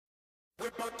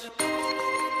Welcome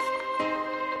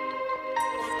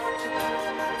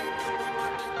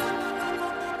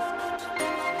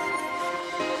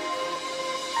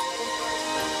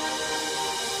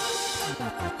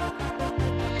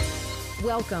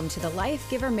to the Life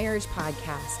Giver Marriage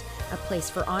Podcast, a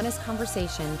place for honest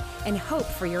conversation and hope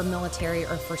for your military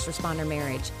or first responder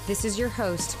marriage. This is your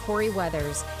host, Corey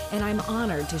Weathers, and I'm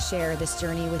honored to share this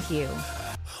journey with you.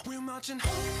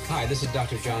 Hi, this is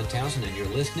Dr. John Townsend, and you're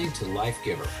listening to Life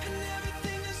Giver.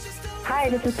 Hi,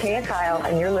 this is Taya Kyle,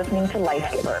 and you're listening to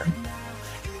Life Giver.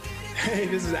 Hey,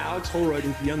 this is Alex Holryode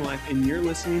with Young Life, and you're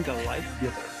listening to Life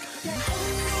Giver.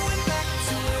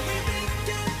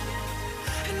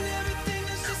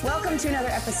 Welcome to another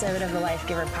episode of the Life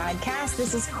Giver Podcast.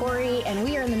 This is Corey, and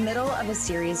we are in the middle of a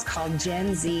series called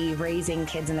Gen Z, Raising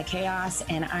Kids in the Chaos.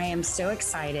 And I am so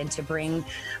excited to bring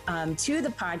to the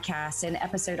podcast an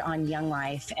episode on Young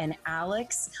Life. And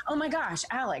Alex, oh my gosh,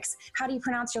 Alex, how do you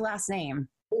pronounce your last name?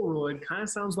 Holryode kind of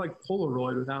sounds like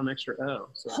Polaroid without an extra O.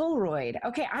 So. Holryode.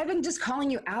 Okay, I've been just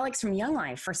calling you Alex from Young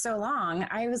Life for so long.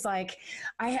 I was like,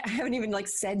 I haven't even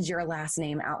said your last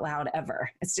name out loud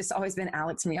ever. It's just always been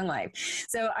Alex from Young Life.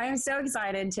 So I am so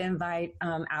excited to invite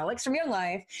Alex from Young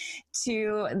Life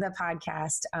to the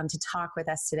podcast to talk with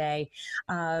us today.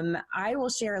 I will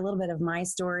share a little bit of my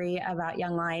story about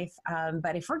Young Life,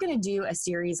 but if we're going to do a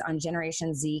series on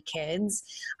Generation Z kids,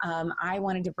 I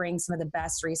wanted to bring some of the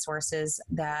best resources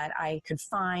that I could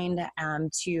find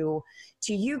to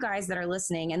you guys that are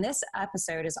listening. And this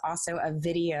episode is also a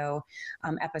video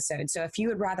episode. So if you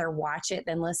would rather watch it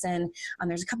than listen,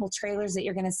 there's a couple trailers that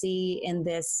you're going to see in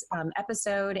this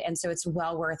episode. And so it's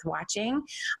well worth watching,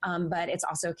 but it's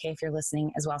also okay if you're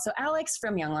listening as well. So Alex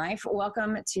from Young Life,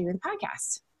 welcome to the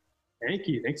podcast. Thank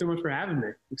you. Thanks so much for having me.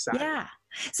 Excited. Yeah.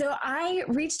 So I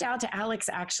reached out to Alex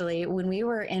actually when we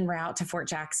were en route to Fort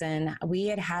Jackson. We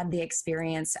had the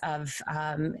experience of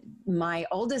my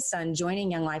oldest son joining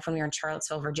Young Life when we were in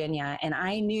Charlottesville, Virginia. And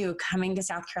I knew coming to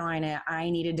South Carolina, I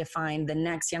needed to find the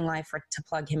next Young Life to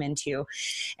plug him into.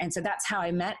 And so that's how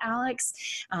I met Alex,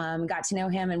 got to know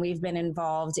him, and we've been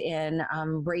involved in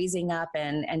raising up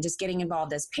and just getting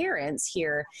involved as parents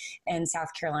here in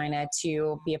South Carolina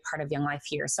to be a part of Young Life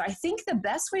here. So I think the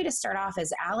best way to start off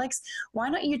is, Alex, why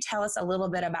don't you tell us a little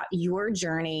bit about your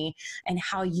journey and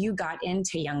how you got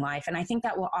into Young Life? And I think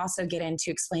that will also get into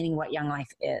explaining what Young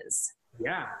Life is.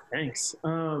 Yeah, thanks.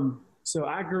 So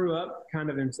I grew up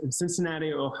kind of in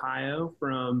Cincinnati, Ohio,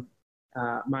 from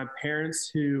my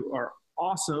parents who are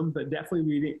awesome, but definitely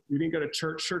we didn't go to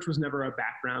church. Church was never a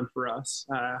background for us.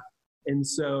 And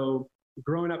so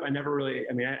growing up, I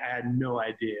had no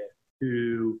idea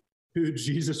who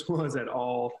Jesus was at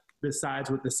all, besides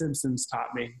what The Simpsons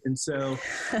taught me. And so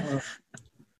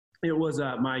it was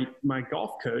my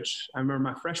golf coach. I remember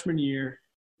my freshman year,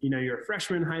 you're a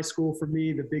freshman in high school. For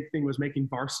me, the big thing was making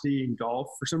varsity in golf.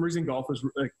 For some reason, golf was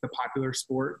like the popular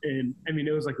sport. And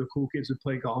it was like the cool kids would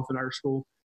play golf in our school.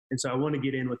 And so I wanted to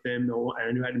get in with them.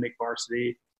 I knew I had to make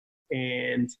varsity.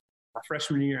 And my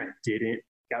freshman year, I didn't.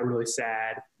 Got really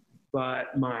sad.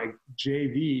 But my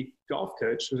JV golf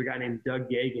coach was a guy named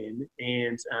Doug Gagan.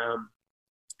 And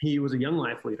he was a Young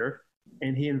Life leader,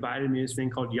 and he invited me to this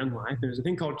thing called Young Life. There's a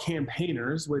thing called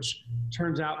Campaigners, which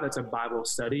turns out that's a Bible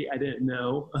study. I didn't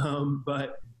know,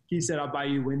 but he said, I'll buy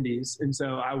you Wendy's. And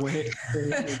so I went.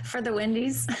 For the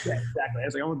Wendy's? Yeah, exactly. I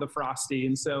was like, I want the Frosty.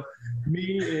 And so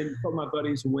me and some of my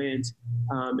buddies went.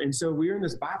 And so we were in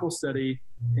this Bible study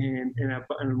in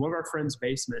one of our friends'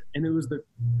 basement. And it was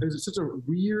such a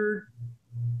weird,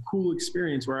 cool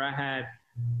experience where I had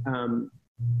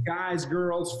guys,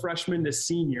 girls, freshmen to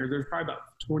senior. There's probably about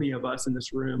 20 of us in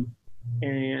this room.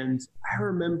 And I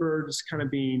remember just kind of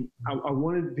being, I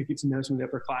wanted to get to know some of the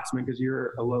upperclassmen because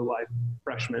you're a low-life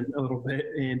freshman a little bit.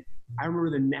 And I remember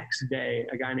the next day,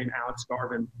 a guy named Alex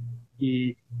Garvin,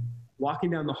 walking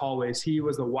down the hallways, he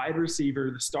was the wide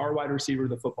receiver, the star wide receiver of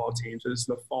the football team. So this is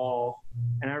the fall.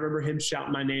 And I remember him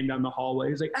shouting my name down the hallway.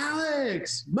 He's like,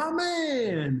 Alex, my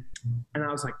man. And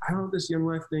I was like, I don't know what this Young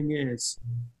Life thing is,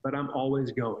 but I'm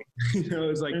always going. It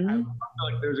was like, I feel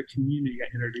like there's a community I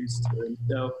got introduced to. And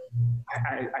so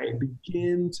I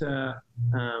begin to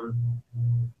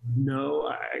know,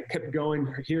 I kept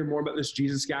going, hearing more about this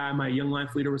Jesus guy. My Young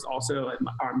Life leader was also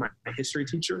my history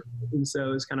teacher. And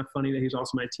so it's kind of funny that he's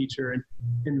also my teacher, and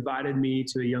invited me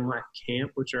to a Young Life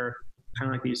camp, which are kind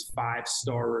of like these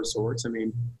 5-star resorts.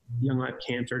 Young Life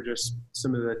camps are just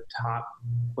some of the top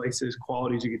places,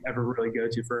 qualities you could ever really go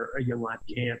to for a Young Life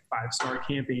camp, 5-star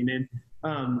camping. And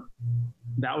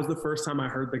that was the first time I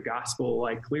heard the gospel,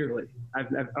 clearly.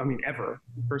 Ever.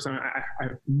 First time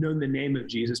I've known the name of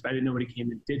Jesus, but I didn't know what he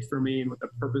came and did for me and what the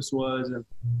purpose was.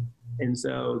 And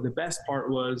so the best part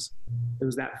was, it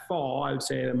was that fall, I would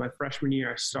say that my freshman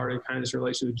year, I started kind of this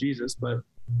relationship with Jesus. But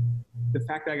the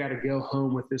fact that I got to go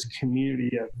home with this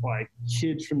community of like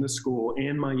kids from the school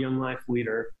and my Young Life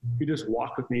leader who just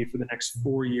walked with me for the next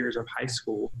 4 years of high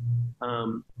school.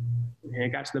 And it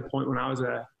got to the point when I was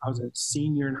a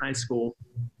senior in high school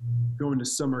going to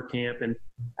summer camp, and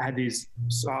I had these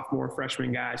sophomore,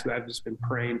 freshman guys who I've just been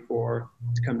praying for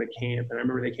to come to camp. And I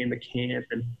remember they came to camp,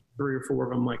 and 3 or 4 of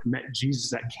them like met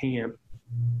Jesus at camp.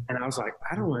 And I was like,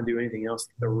 I don't want to do anything else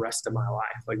the rest of my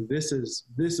life. Like, this is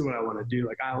what I want to do.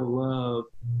 Like, I love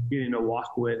getting to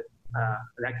walk with,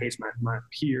 in that case, my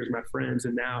peers, my friends,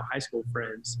 and now high school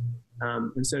friends.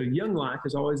 And so Young Life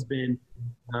has always been,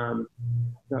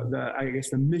 I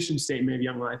guess the mission statement of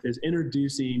Young Life is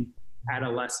introducing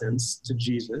adolescents to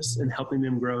Jesus and helping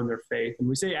them grow in their faith. And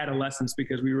we say adolescents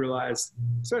because we realize,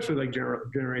 especially like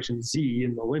Generation Z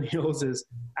and millennials, is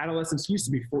adolescence used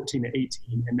to be 14 to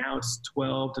 18, and now it's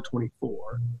 12 to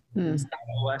 24.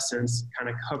 Adolescence kind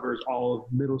of covers all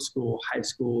of middle school, high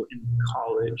school, and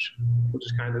college, which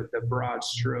is kind of the broad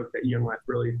stroke that Young Life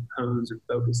really hones and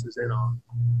focuses in on.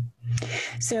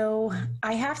 So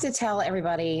I have to tell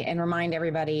everybody and remind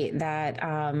everybody that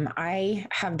I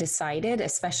have decided,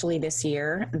 especially this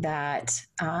year, that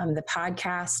the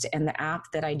podcast and the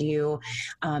app that I do,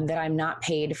 that I'm not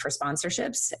paid for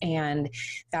sponsorships. And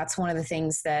that's one of the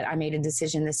things that I made a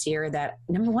decision this year that,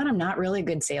 number one, I'm not really a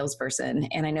good salesperson.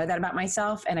 And I know that about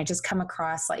myself. And I just come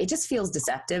across like, it just feels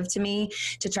deceptive to me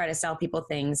to try to sell people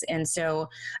things. And so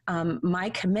my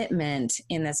commitment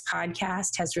in this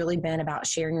podcast has really been about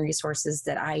sharing resources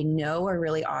that I know are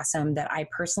really awesome, that I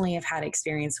personally have had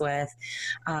experience with,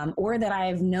 or that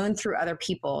I've known through other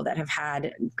people that have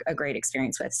had a great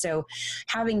experience with. So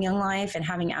having Young Life and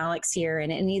having Alex here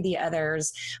and any of the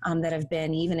others that have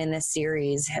been even in this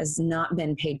series has not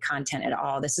been paid content at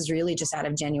all. This is really just out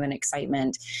of genuine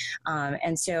excitement.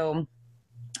 And so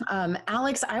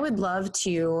Alex, I would love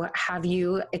to have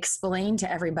you explain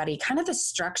to everybody kind of the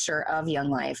structure of Young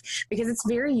Life, because it's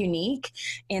very unique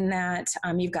in that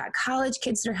you've got college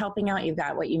kids that are helping out. You've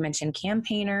got what you mentioned,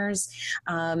 campaigners.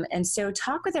 And so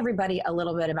talk with everybody a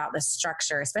little bit about the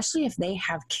structure, especially if they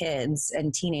have kids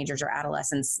and teenagers or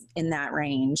adolescents in that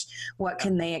range. What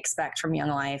can they expect from Young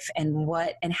Life, and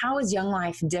how is Young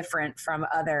Life different from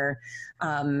other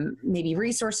maybe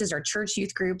resources or church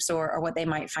youth groups or what they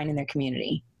might find in their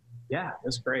community? Yeah,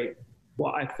 that's great.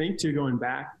 Well, I think too, going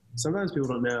back, sometimes people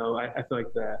don't know. I feel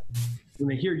like that when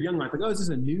they hear Young Life, like, oh, this is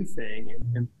a new thing.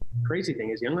 And crazy thing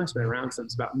is, Young Life's been around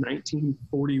since about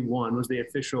 1941 was the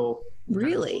official.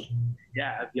 Really?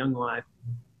 Of Young Life.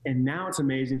 And now it's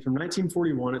amazing. From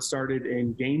 1941, it started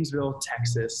in Gainesville,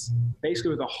 Texas,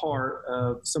 basically with the heart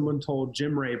of someone told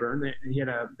Jim Rayburn, that he had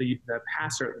the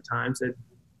pastor at the time, said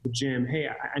to Jim, hey,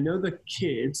 I know the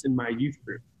kids in my youth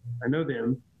group. I know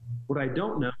them. What I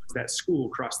don't know is that school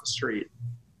across the street.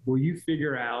 Will you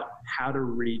figure out how to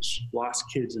reach lost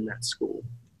kids in that school?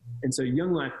 And so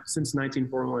Young Life, since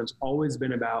 1941, has always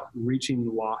been about reaching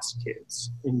lost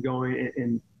kids and going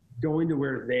to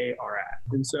where they are at.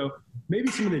 And so maybe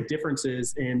some of the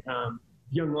differences in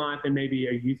Young Life and maybe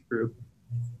a youth group,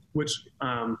 which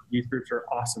youth groups are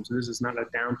awesome. So this is not a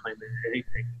downplaying or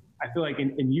anything. I feel like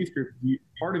in youth group,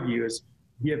 part of you is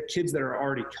you have kids that are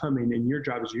already coming, and your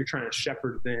job is you're trying to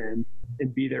shepherd them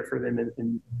and be there for them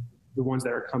and the ones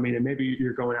that are coming. And maybe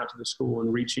you're going out to the school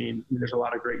and reaching. There's a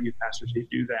lot of great youth pastors who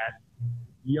do that.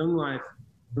 Young Life,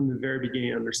 from the very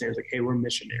beginning, understands like, hey, we're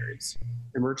missionaries,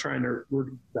 and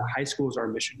the high school is our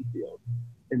mission field.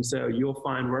 And so you'll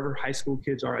find wherever high school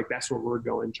kids are, like, that's where we're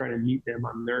going, trying to meet them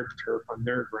on their turf, on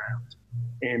their ground.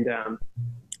 And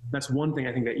that's one thing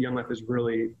I think that Young Life is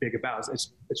really big about.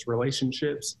 It's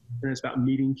relationships, and it's about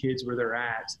meeting kids where they're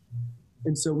at.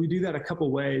 And so we do that a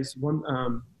couple ways. One,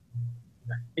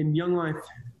 in Young Life,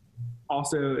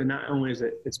 also, and not only is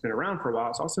it's been around for a while,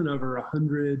 it's also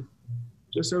in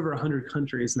just over 100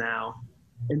 countries now.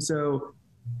 And so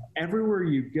everywhere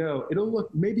you go, it'll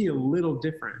look maybe a little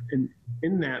different. And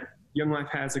in that, Young Life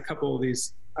has a couple of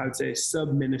these, I would say,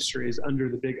 sub-ministries under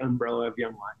the big umbrella of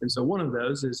Young Life. And so one of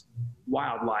those is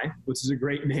Wildlife, which is a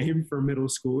great name for middle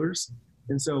schoolers.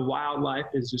 And so Wildlife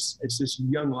it's just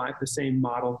Young Life, the same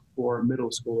model for middle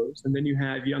schoolers. And then you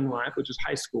have Young Life, which is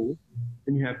high school.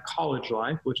 Then you have College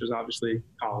Life, which is obviously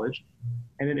college.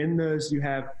 And then in those, you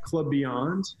have Club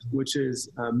Beyond, which is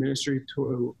ministry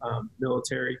to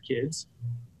military kids.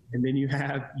 And then you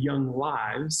have Young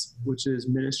Lives, which is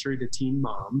ministry to teen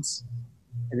moms.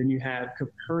 And then you have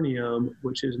Capernaum,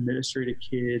 which is ministry to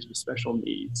kids with special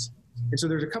needs. And so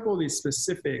there's a couple of these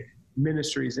specific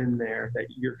ministries in there that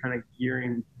you're kind of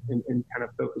gearing and kind of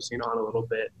focusing on a little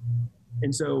bit.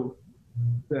 And so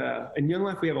in Young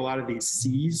Life, we have a lot of these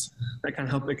C's that kind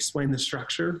of help explain the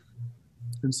structure.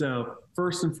 And so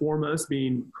first and foremost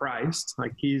being Christ,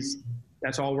 like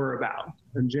that's all we're about.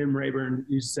 And Jim Rayburn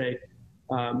used to say,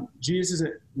 Jesus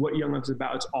isn't what Young Life is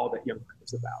about, it's all that Young Life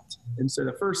is about. And so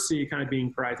the first C kind of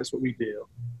being Christ, that's what we do.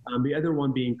 The other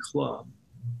one being Club.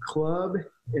 Club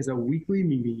is a weekly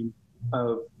meeting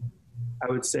of,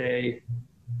 I would say,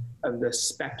 of the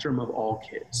spectrum of all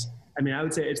kids. I mean, I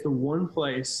would say it's the one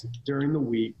place during the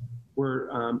week where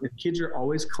if kids are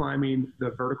always climbing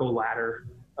the vertical ladder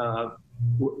of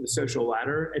the social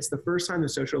ladder, it's the first time the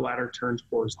social ladder turns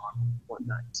horizontal one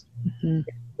night. Mm-hmm.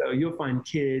 So you'll find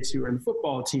kids who are in the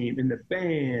football team, in the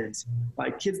bands,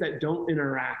 like kids that don't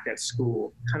interact at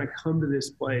school, kind of come to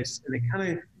this place and they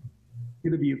kind of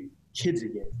get to be kids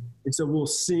again. And so we'll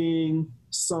sing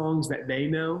songs that they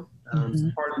know.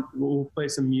 We'll play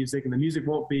some music, and the music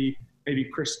won't be maybe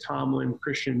Chris Tomlin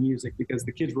Christian music because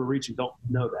the kids we're reaching don't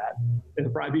know that.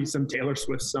 It'll probably be some Taylor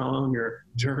Swift song or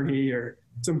Journey or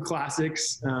some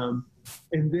classics. And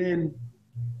then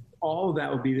all of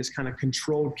that will be this kind of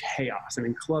controlled chaos. I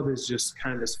mean, Club is just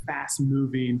kind of this fast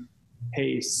moving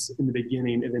pace in the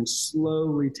beginning and then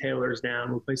slowly tailors down.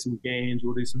 We'll play some games.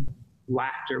 We'll do some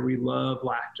laughter. We love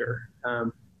laughter.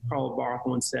 Carl Barth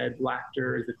once said,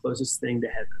 laughter is the closest thing to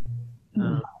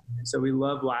heaven. And so we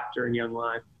love laughter in Young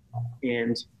Life.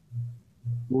 And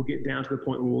we'll get down to the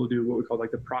point where we'll do what we call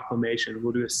like the proclamation.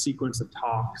 We'll do a sequence of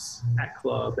talks at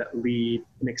Club that lead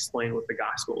and explain what the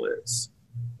gospel is.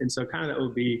 And so kind of that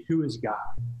will be, who is God?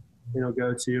 And it'll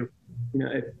go to,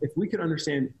 if we could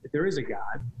understand if there is a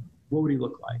God, what would he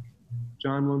look like?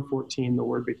 John 1:14, the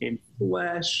word became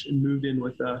flesh and moved in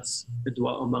with us to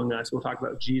dwell among us. We'll talk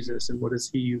about Jesus and what is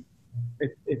he,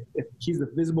 if he's the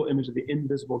visible image of the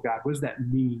invisible God, what does that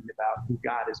mean about who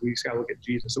God is? We just got to look at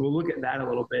Jesus. So we'll look at that a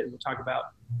little bit, and we'll talk about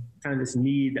kind of this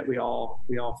need that we all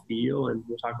feel, and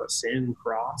we'll talk about sin and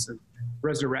cross and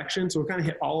resurrection. So we'll kind of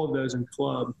hit all of those in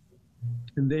Club.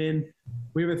 And then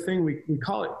we have a thing, we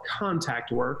call it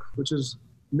contact work, which is,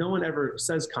 no one ever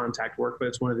says contact work, but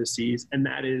it's one of the C's, and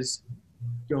that is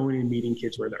going and meeting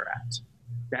kids where they're at.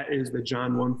 That is the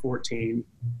John 1:14.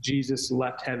 Jesus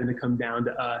left heaven to come down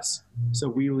to us. So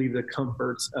we leave the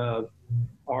comforts of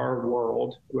our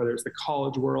world, whether it's the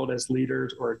college world as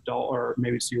leaders or adult, or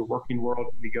maybe it's your working world,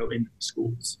 we go into the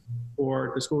schools. Or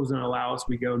if the schools don't allow us,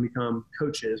 we go and become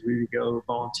coaches. We go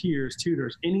volunteers,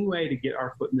 tutors, any way to get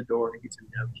our foot in the door and get to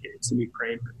know kids and be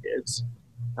praying for kids.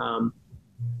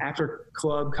 After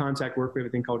Club contact work, we have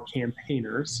a thing called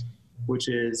Campaigners, which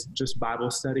is just Bible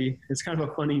study. It's kind of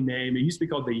a funny name. It used to be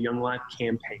called the Young Life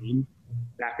Campaign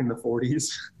back in the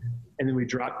 40s. And then we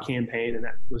dropped campaign, and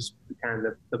that was kind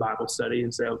of the Bible study.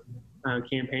 And so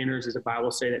Campaigners is a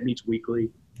Bible study that meets weekly.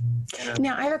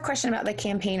 Now, I have a question about the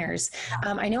Campaigners.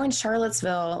 I know in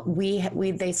Charlottesville,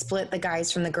 they split the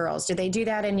guys from the girls. Do they do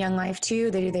that in Young Life too?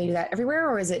 Do they do that everywhere,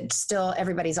 or is it still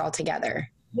everybody's all together?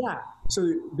 Yeah.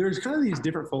 So there's kind of these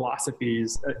different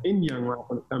philosophies in Young Life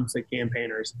when it comes to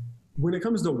Campaigners. When it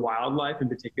comes to wildlife in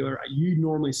particular, you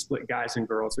normally split guys and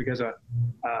girls because a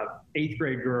 8th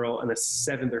grade girl and a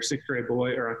 7th or 6th grade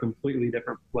boy are on completely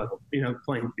different level,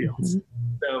 playing fields.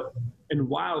 Mm-hmm. So in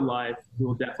wildlife,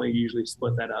 we'll definitely usually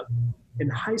split that up. In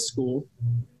high school,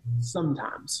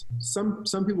 sometimes some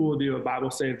people will do a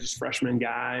Bible study of just freshman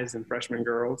guys and freshman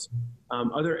girls.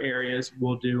 Other areas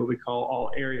will do what we call all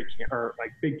area or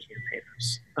like big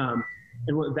campaigners.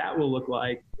 And what that will look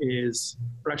like is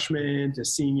freshmen to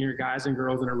senior guys and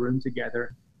girls in a room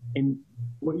together. And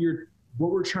what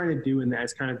we're trying to do in that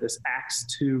is kind of this Acts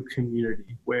 2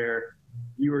 community where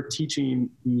you are teaching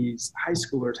these high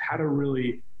schoolers how to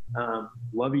really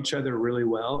love each other really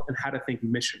well and how to think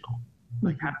missional,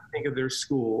 like how to think of their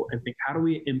school and think, how do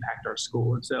we impact our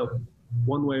school? And so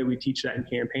one way we teach that in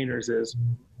Campaigners is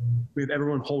we have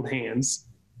everyone hold hands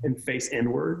and face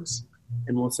inwards.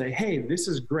 And we'll say, hey, this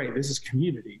is great. This is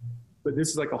community, but this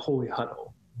is like a holy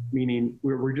huddle, meaning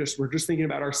we're just thinking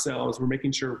about ourselves. We're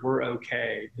making sure we're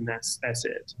okay. And that's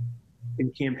it. In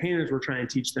Campaigners, we're trying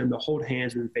to teach them to hold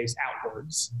hands and face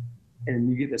outwards. And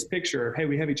you get this picture of, hey,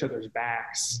 we have each other's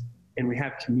backs and we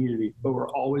have community, but we're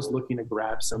always looking to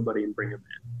grab somebody and bring them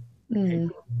in. Mm-hmm. Hey,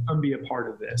 come be a part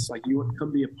of this. Like, you want to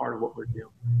come be a part of what we're doing.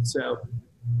 So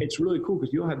it's really cool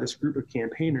because you'll have this group of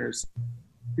Campaigners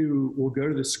who will go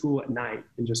to the school at night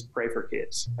and just pray for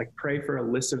kids, like pray for a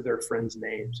list of their friends'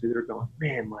 names who they're going,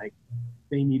 man, like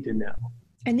they need to know.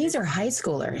 And these are high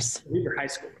schoolers. These are high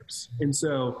schoolers. And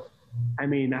so, I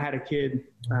mean, I had a kid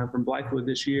from Blythewood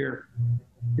this year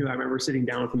who I remember sitting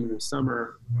down with him in the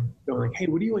summer going like, hey,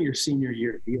 what do you want your senior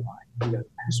year to be like? He goes,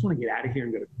 I just want to get out of here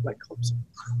and go to like Clemson.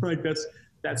 Like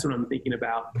that's what I'm thinking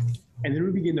about. And then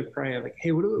we begin to pray like,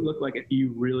 hey, what would it look like if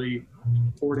you really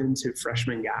poured into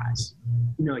freshman guys?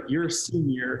 You know, like you're a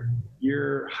senior,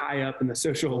 you're high up in the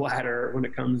social ladder when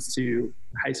it comes to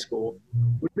high school.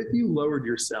 What if you lowered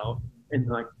yourself and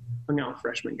like hung out with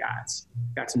freshman guys,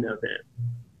 got to know them?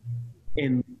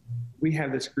 And we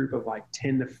have this group of like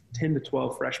 10 to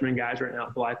 12 freshman guys right now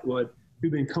at Blythewood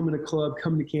who've been coming to club,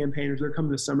 coming to campaigners, they're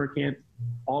coming to summer camp,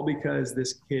 all because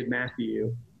this kid,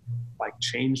 Matthew, like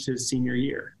changed his senior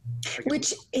year.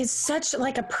 Which is such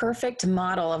like a perfect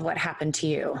model of what happened to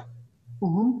you.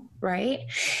 Mm-hmm. Right.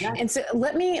 Yeah. And so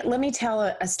let me tell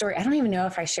a story. I don't even know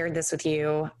if I shared this with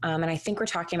you. And I think we're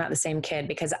talking about the same kid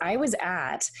because I was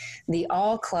at the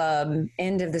all club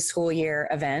end of the school year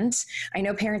event. I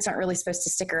know parents aren't really supposed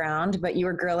to stick around, but you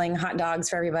were grilling hot dogs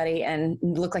for everybody and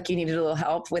looked like you needed a little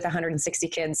help with 160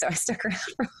 kids. So I stuck around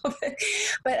for a little bit,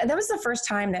 but that was the first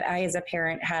time that I, as a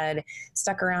parent, had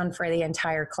stuck around for the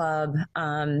entire club.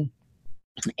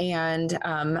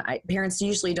 Parents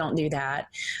usually don't do that.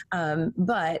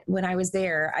 But when I was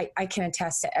there, I can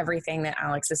attest to everything that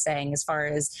Alex is saying as far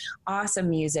as awesome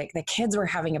music. The kids were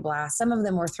having a blast. Some of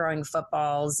them were throwing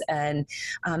footballs, and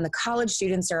the college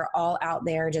students are all out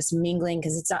there just mingling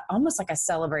because it's almost like a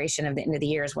celebration of the end of the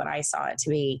year is what I saw it to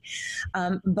be.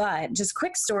 But just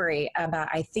quick story about,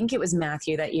 I think it was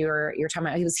Matthew that you're talking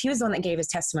about. He was the one that gave his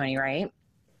testimony, right?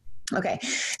 Okay.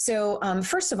 So,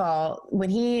 first of all, when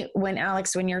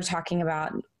you're talking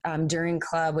about, during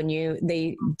club, when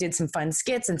they did some fun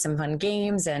skits and some fun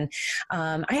games. And,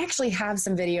 I actually have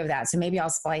some video of that. So maybe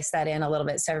I'll splice that in a little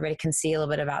bit so everybody can see a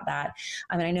little bit about that.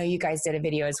 I mean, I know you guys did a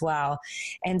video as well.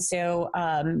 And so,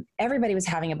 everybody was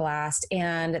having a blast,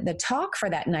 and the talk for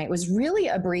that night was really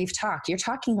a brief talk. You're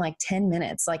talking like 10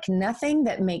 minutes, like nothing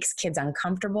that makes kids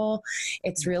uncomfortable.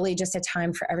 It's really just a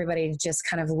time for everybody to just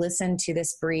kind of listen to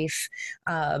this brief,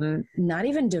 not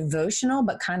even devotional,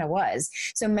 but kind of was.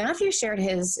 So Matthew shared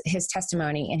his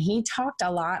testimony, and he talked a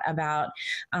lot about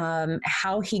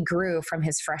how he grew from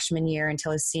his freshman year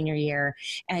until his senior year,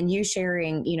 and you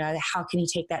sharing, how can he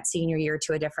take that senior year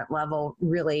to a different level?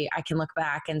 Really, I can look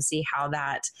back and see how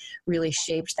that really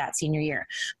shaped that senior year.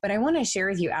 But I want to share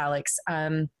with you, Alex,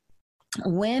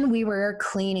 when we were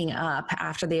cleaning up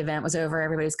after the event was over,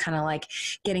 everybody was kind of like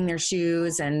getting their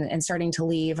shoes and starting to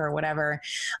leave or whatever.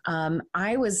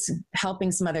 I was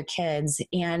helping some other kids,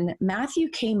 and Matthew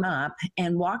came up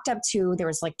and walked up to, there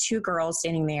was like two girls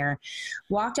standing there,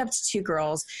 walked up to two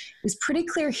girls. It was pretty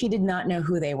clear he did not know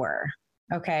who they were.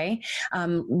 Okay.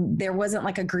 There wasn't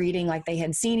like a greeting, like they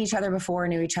had seen each other before,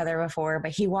 knew each other before,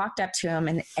 but he walked up to him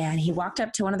and he walked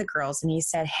up to one of the girls and he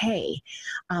said, hey,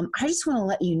 I just want to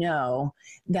let you know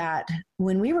that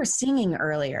when we were singing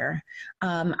earlier,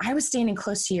 I was standing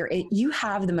close to you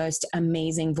have the most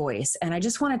amazing voice. And I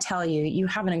just want to tell you, you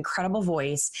have an incredible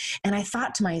voice. And I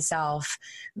thought to myself,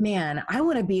 man, I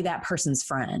want to be that person's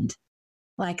friend.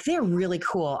 Like, they're really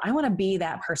cool. I want to be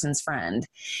that person's friend.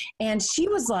 And she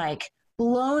was like,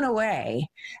 blown away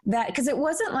that, because it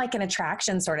wasn't like an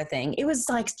attraction sort of thing. It was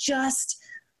like just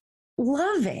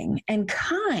loving and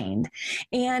kind.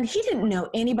 And he didn't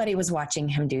know anybody was watching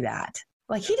him do that.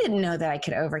 Like, he didn't know that I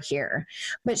could overhear,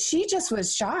 but she just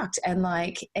was shocked. And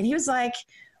he was like,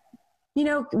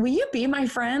 will you be my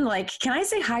friend? Like, can I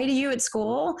say hi to you at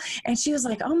school? And she was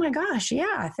like, oh my gosh,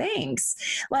 yeah, thanks.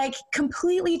 Like,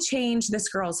 completely changed this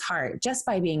girl's heart just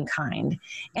by being kind.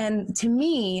 And to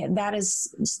me, that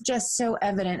is just so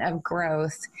evident of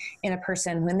growth in a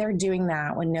person when they're doing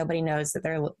that, when nobody knows that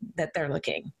they're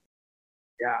looking.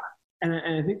 Yeah. And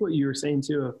I think what you were saying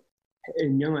too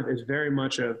in Young Life is very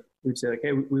much we'd say like,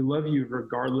 hey, we love you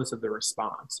regardless of the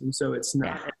response. And so it's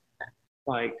not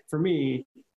like, for me,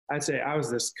 I'd say I was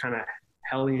this kind of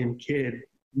hellion kid,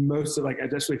 most of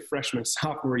especially freshman,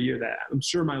 sophomore year, that I'm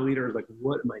sure my leader was like,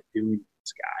 what am I doing to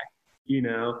this guy?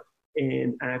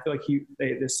 And I feel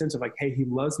like this sense of like, hey, he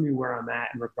loves me where I'm at,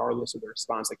 and regardless of the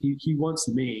response, like he wants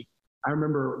me. I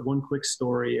remember one quick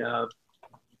story of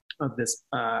this,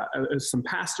 some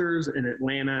pastors in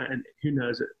Atlanta, and who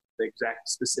knows the exact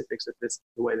specifics of the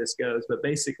way this goes, but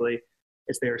basically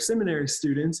they were seminary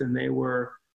students, and they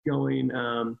were going,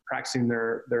 practicing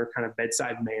their kind of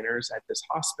bedside manners at this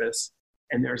hospice.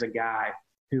 And there's a guy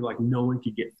who like no one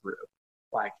could get through.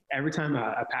 Like, every time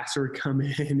a pastor would come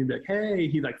in, he'd be like, hey,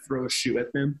 he'd like throw a shoe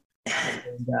at them.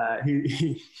 And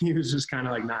he was just kind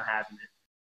of like not having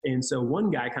it. And so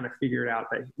one guy kind of figured out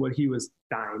that what he was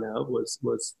dying of was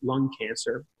lung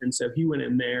cancer. And so he went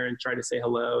in there and tried to say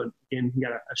hello. And again, he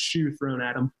got a shoe thrown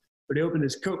at him. But he opened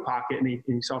his coat pocket and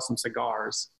he saw some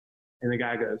cigars. And the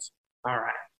guy goes, all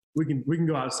right, we can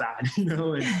go outside, and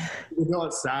we go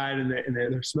outside and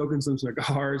they're smoking some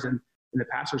cigars. And the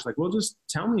pastor's like, well, just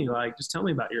tell me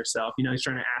about yourself. He's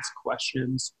trying to ask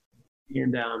questions.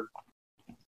 And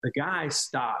the guy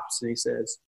stops and he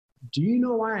says, do you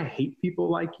know why I hate people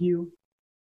like you?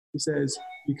 He says,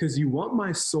 because you want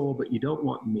my soul, but you don't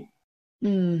want me.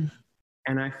 Mm.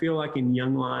 And I feel like in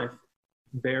Young Life,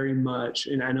 very much,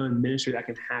 and I know in ministry that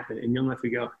can happen. In Young Life, we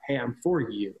go, hey, I'm for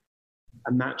you.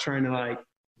 I'm not trying to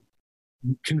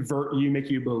convert you, make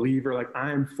you a believer.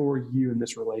 I'm for you in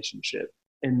this relationship.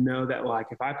 And know that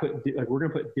if I put, we're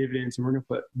going to put dividends and we're going to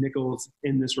put nickels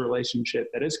in this relationship,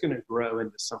 that it's going to grow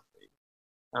into something.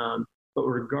 But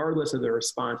regardless of the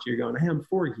response, you're going, hey, I'm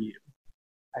for you.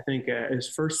 I think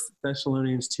as 1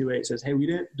 Thessalonians 2:8 says, hey,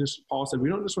 Paul said, we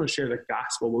don't just want to share the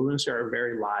gospel, but we want to share our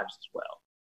very lives as well.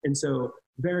 And so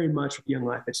very much with Young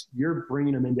Life, you're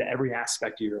bringing them into every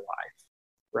aspect of your life,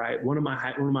 right? One of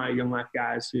my Young Life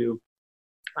guys who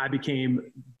I became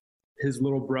his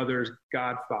little brother's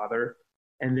godfather,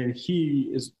 and then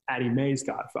he is Addie Mae's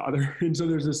godfather. And so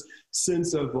there's this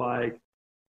sense of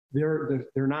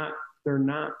they're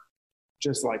not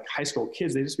just high school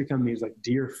kids. They just become these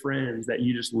dear friends that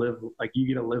you just live, you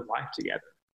get to live life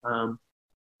together.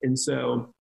 And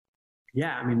so,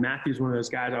 yeah, I mean, Matthew's one of those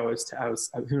guys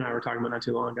him and I were talking about not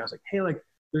too long ago. I was like, hey,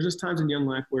 there's just times in Young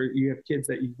Life where you have kids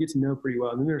that you get to know pretty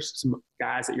well. And then there's some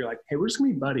guys that you're like, hey, we're just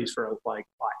gonna be buddies for life.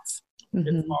 Mm-hmm.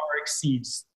 It far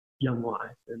exceeds Young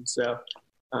Life. And so,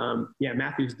 yeah,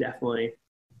 Matthew's definitely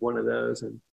one of those.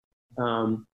 And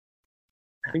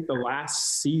I think the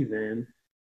last C then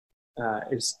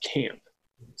is camp.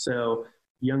 So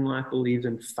Young Life believes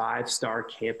in 5-star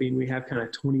camping. We have kind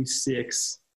of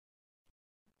 26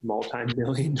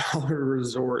 multi-million-dollar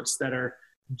resorts that are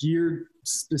geared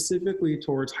specifically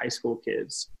towards high school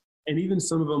kids. And even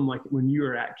some of them, when you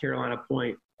were at Carolina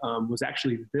Point, was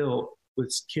actually built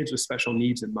with kids with special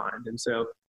needs in mind. And so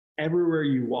everywhere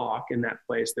you walk in that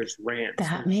place, there's ramps.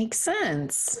 That makes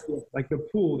sense. The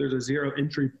pool, there's a 0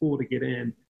 entry pool to get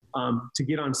in. To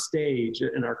get on stage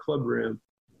in our club room,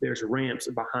 there's ramps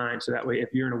behind. So that way, if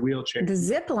you're in a wheelchair. The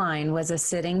zip line was a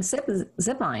sitting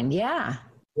zip line. Yeah.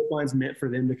 Zip line's meant for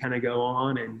them to kind of go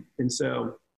on. And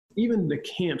so even the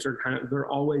camps are they're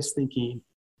always thinking,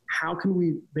 how can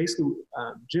we basically,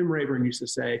 Jim Rayburn used to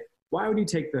say, why would he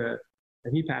take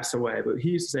and he passed away, but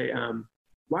he used to say,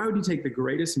 why would he take the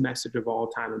greatest message of all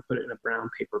time and put it in a brown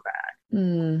paper bag?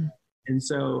 Mm. And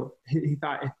so he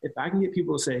thought, if I can get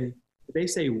people to say, if they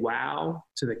say wow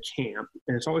to the camp,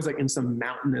 and it's always in some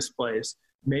mountainous place,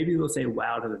 maybe they'll say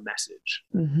wow to the message.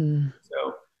 Mm-hmm.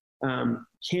 So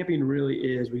camping really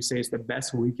is, we say it's the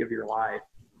best week of your life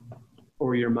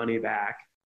or your money back.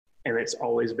 And it's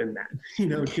always been that,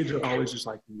 kids are always just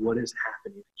what is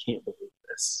happening? I can't believe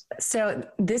this. So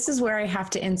this is where I have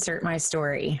to insert my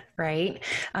story, right?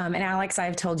 And Alex,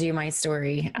 I've told you my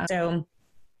story. So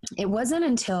it wasn't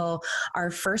until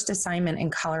our first assignment in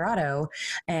Colorado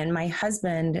and my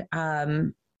husband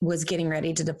was getting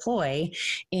ready to deploy.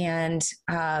 And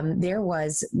there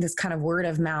was this kind of word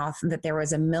of mouth that there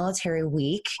was a military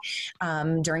week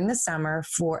during the summer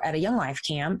at a Young Life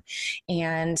camp.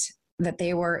 And that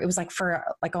it was for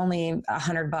only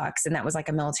 $100, and that was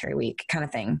a military week kind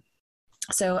of thing.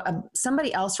 So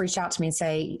somebody else reached out to me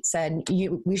and said,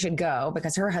 we should go,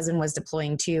 because her husband was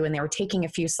deploying too. And they were taking a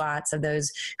few slots of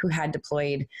those who had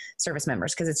deployed service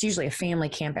members, because it's usually a family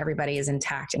camp. Everybody is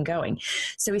intact and going.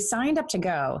 So we signed up to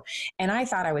go, and I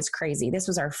thought I was crazy. This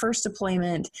was our first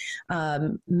deployment.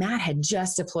 Matt had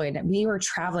just deployed. We were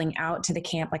traveling out to the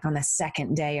camp on the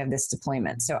second day of this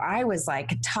deployment. So I was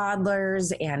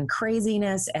toddlers and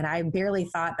craziness. And I barely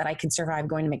thought that I could survive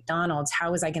going to McDonald's.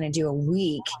 How was I going to do a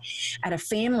week at a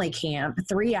family camp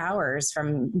 3 hours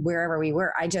from wherever we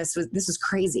were? This was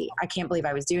crazy. I can't believe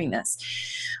I was doing this.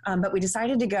 But we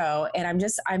decided to go, and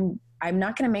I'm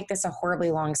not going to make this a horribly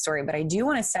long story, but I do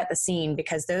want to set the scene,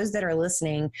 because those that are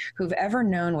listening who've ever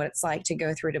known what it's like to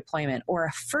go through deployment or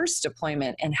a first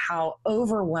deployment and how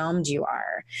overwhelmed you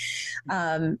are.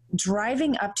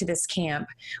 Driving up to this camp,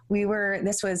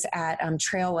 this was at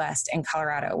Trail West in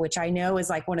Colorado, which I know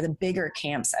is one of the bigger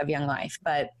camps of Young Life,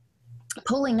 but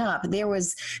pulling up, there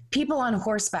was people on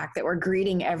horseback that were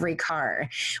greeting every car.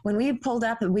 When we pulled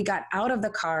up and we got out of the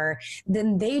car,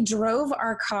 then they drove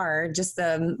our car just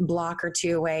a block or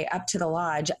two away up to the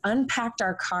lodge, unpacked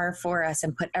our car for us,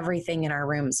 and put everything in our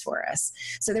rooms for us.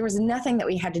 So there was nothing that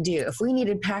we had to do. If we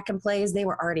needed pack and plays, they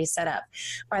were already set up.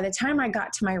 By the time I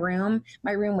got to my room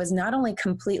was not only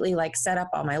completely like set up,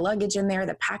 all my luggage in there,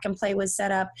 the pack and play was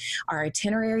set up, our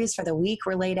itineraries for the week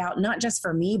were laid out, not just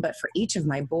for me, but for each of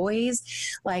my boys.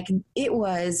 Like, it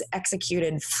was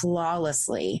executed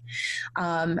flawlessly.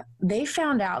 They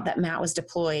found out that Matt was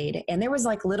deployed, and there was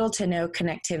like little to no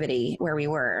connectivity where we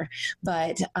were,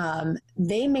 but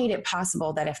they made it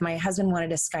possible that if my husband wanted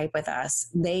to Skype with us,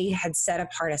 they had set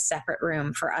apart a separate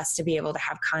room for us to be able to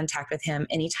have contact with him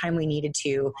anytime we needed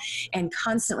to. And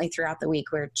constantly throughout the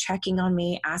week, we were checking on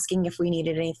me, asking if we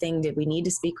needed anything. Did we need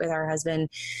to speak with our husband?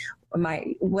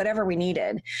 Whatever we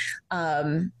needed.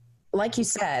 Like you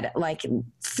said, like,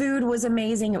 food was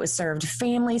amazing. It was served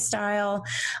family style.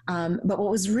 But what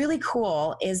was really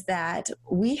cool is that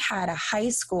we had a high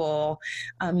school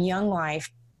Young Life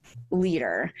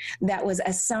leader that was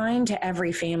assigned to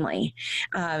every family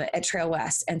at Trail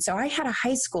West. And so I had a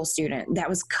high school student that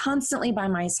was constantly by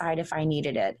my side if I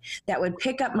needed it, that would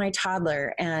pick up my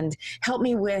toddler and help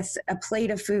me with a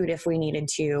plate of food if we needed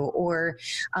to, or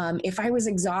if I was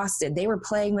exhausted, they were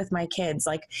playing with my kids,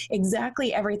 like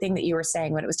exactly everything that you were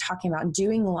saying when it was talking about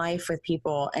doing life with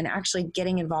people and actually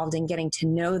getting involved and getting to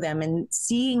know them and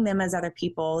seeing them as other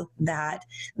people that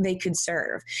they could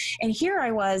serve. And here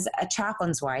I was, a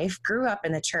chaplain's wife, grew up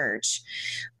in the church,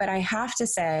 but I have to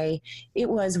say it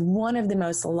was one of the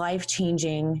most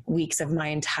life-changing weeks of my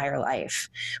entire life.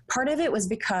 Part of it was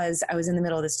because I was in the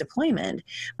middle of this deployment,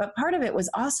 but part of it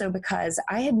was also because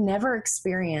I had never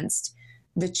experienced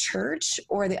the church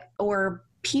or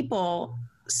people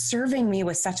serving me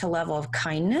with such a level of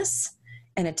kindness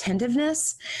and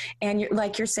attentiveness. And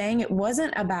like you're saying, it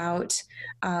wasn't about,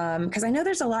 because I know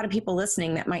there's a lot of people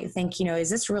listening that might think, is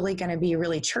this really going to be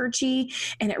really churchy?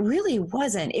 And it really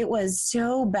wasn't. It was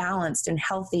so balanced and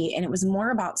healthy. And it was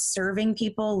more about serving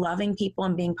people, loving people,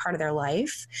 and being part of their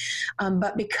life.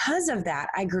 But because of that,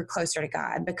 I grew closer to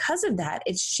God. Because of that,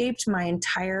 it shaped my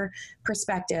entire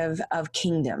perspective of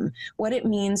kingdom, what it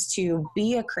means to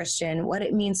be a Christian, what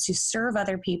it means to serve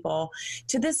other people.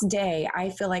 To this day, I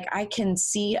feel like I can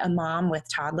see a mom with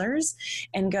toddlers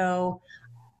and go,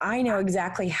 I know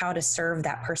exactly how to serve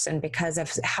that person because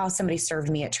of how somebody served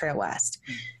me at Trail West.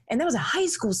 And that was a high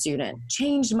school student,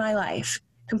 changed my life,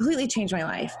 completely changed my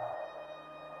life.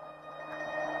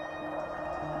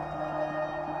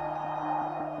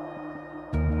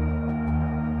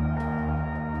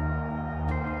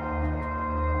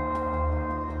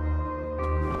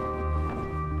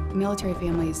 Military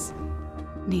families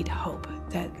need hope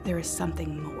that there is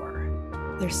something more.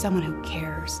 There's someone who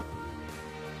cares.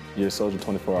 You're a soldier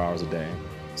 24 hours a day,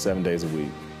 7 days a week.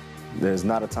 There's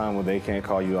not a time when they can't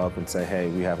call you up and say, hey,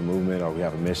 we have a movement or we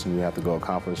have a mission we have to go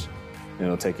accomplish, and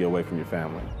it'll take you away from your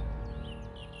family.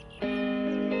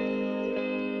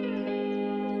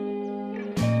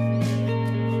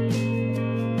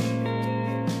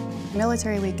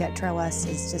 Military Week at Trail West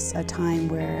is just a time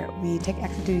where we take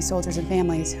active duty soldiers and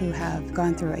families who have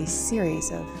gone through a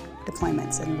series of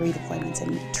deployments and redeployments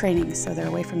and training, so they're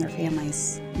away from their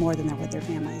families more than they're with their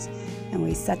families. And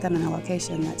we set them in a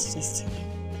location that's just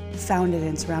founded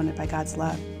and surrounded by God's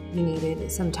love. We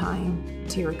needed some time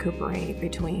to recuperate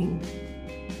between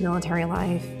military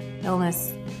life,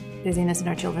 illness, busyness in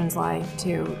our children's life,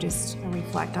 to just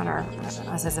reflect on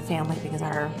us as a family, because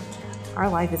our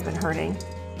life has been hurting.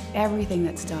 Everything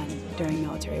that's done during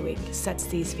Military Week sets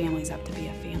these families up to be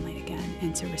a family again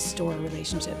and to restore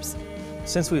relationships.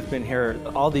 Since we've been here,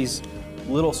 all these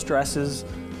little stresses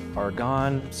are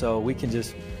gone, so we can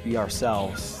just be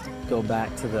ourselves. Go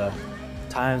back to the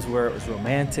times where it was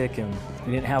romantic and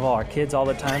we didn't have all our kids all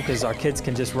the time, because our kids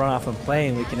can just run off and play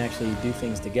and we can actually do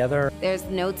things together. There's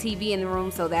no TV in the room,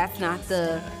 so that's not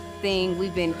the thing.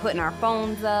 We've been putting our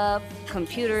phones up,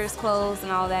 computers closed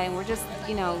and all that, and we're just,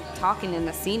 talking, in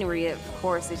the scenery, of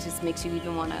course, it just makes you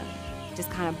even want to just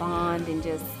kind of bond, and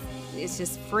it's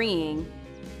just freeing.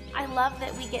 I love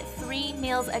that we get 3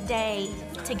 meals a day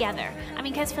together.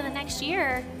 Because for the next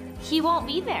year, he won't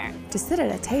be there. To sit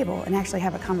at a table and actually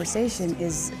have a conversation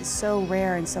is so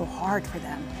rare and so hard for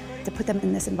them. To put them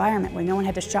in this environment where no one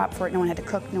had to shop for it, no one had to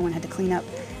cook, no one had to clean up,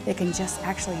 they can just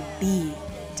actually be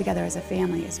together as a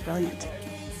family is brilliant.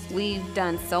 We've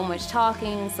done so much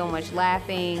talking, so much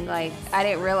laughing. I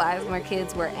didn't realize my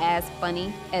kids were as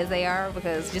funny as they are,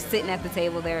 because just sitting at the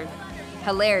table, they're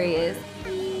hilarious.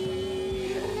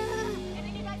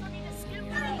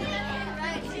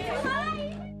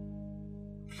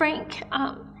 Frank,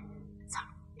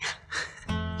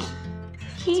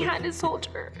 he had a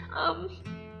soldier,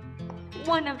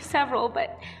 one of several,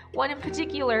 but one in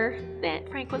particular that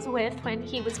Frank was with when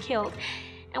he was killed.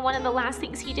 And one of the last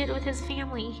things he did with his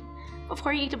family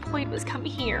before he deployed was come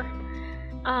here.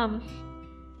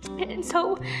 And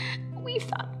so we've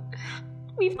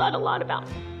thought a lot about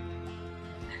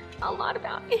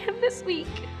him this week.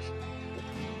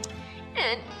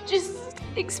 And just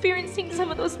experiencing some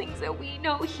of those things that we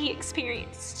know he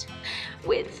experienced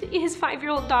with his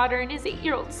 5-year-old daughter and his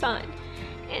 8-year-old son.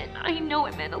 And I know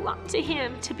it meant a lot to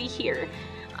him to be here.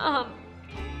 And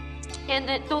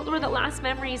that those were the last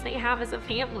memories they have as a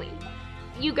family.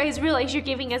 You guys realize you're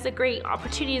giving us a great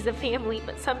opportunity as a family,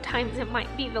 but sometimes it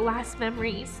might be the last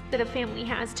memories that a family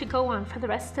has to go on for the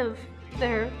rest of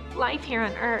their life here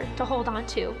on earth to hold on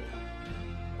to.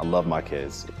 I love my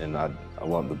kids, and I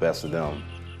want the best for them.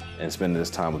 And spending this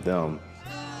time with them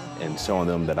and showing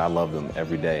them that I love them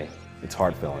every day, it's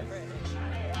heart-filling.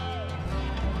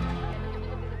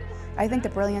 I think the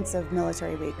brilliance of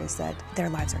Military Week is that their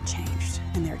lives are changed,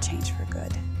 and they're changed for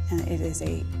good. And it is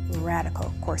a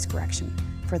radical course correction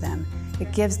for them.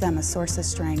 It gives them a source of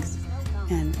strength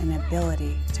and an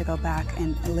ability to go back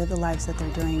and live the lives that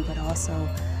they're doing, but also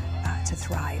to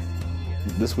thrive.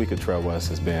 This week at Trail West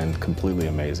has been completely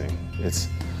amazing. It's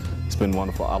been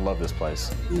wonderful. I love this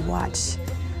place. You watch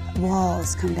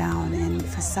walls come down and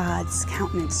facades,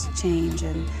 countenance change,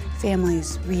 and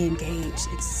families re-engage.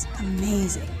 It's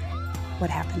amazing what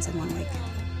happens in 1 week.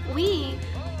 We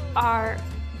are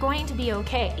going to be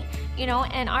okay,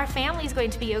 and our family's going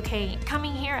to be okay.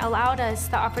 Coming here allowed us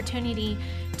the opportunity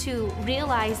to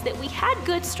realize that we had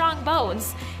good, strong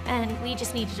bones, and we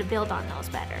just needed to build on those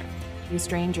better. These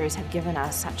strangers have given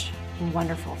us such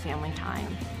wonderful family time.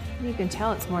 You can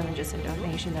tell it's more than just a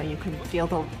donation, though. You can feel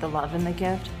the love in the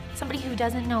gift. Somebody who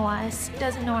doesn't know us,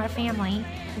 doesn't know our family,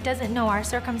 doesn't know our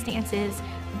circumstances,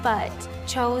 but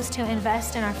chose to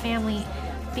invest in our family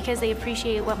because they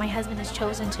appreciate what my husband has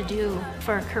chosen to do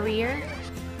for a career,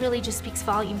 really just speaks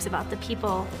volumes about the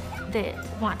people that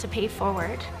want to pay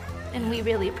forward, and we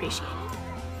really appreciate it.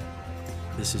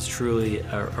 This is truly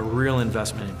a real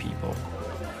investment in people.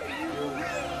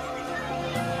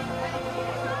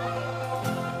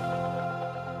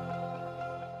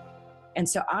 And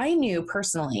so I knew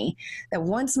personally that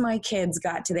once my kids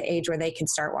got to the age where they could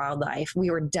start wildlife,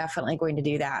 we were definitely going to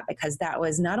do that, because that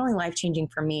was not only life-changing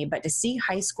for me, but to see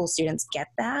high school students get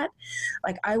that,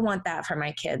 like, I want that for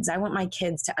my kids. I want my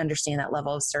kids to understand that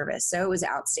level of service. So it was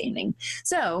outstanding.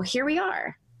 So here we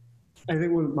are. I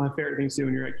think one of my favorite things too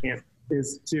when you're at camp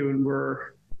is too, and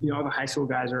we're, all the high school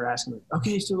guys are asking, like,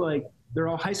 okay, so like, they're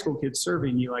all high school kids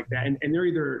serving you like that. And they're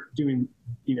either doing,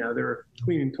 they're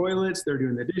cleaning toilets, they're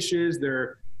doing the dishes,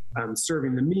 they're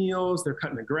serving the meals, they're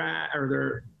cutting the grass, or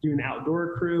they're doing the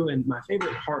outdoor crew. And my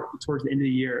favorite part towards the end of the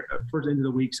year, towards the end of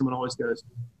the week, someone always goes,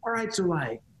 all right, so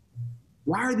like,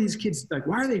 why are these kids, like,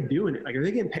 why are they doing it? Like, are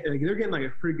they getting paid? Like, they're getting like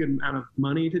a pretty good amount of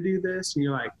money to do this. And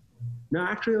you're like, no,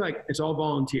 actually, like, it's all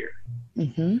volunteer.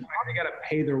 Mm-hmm. They got to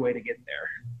pay their way to get there.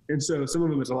 And so some of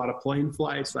them is a lot of plane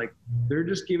flights. Like, they're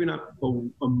just giving up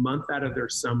a month out of their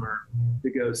summer to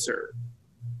go serve.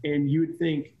 And you would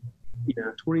think,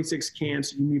 26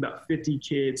 camps, you need about 50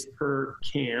 kids per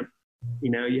camp.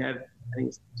 You have, I think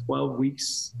it's 12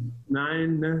 weeks,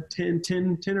 10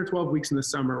 or 12 weeks in the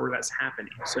summer where that's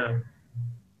happening. So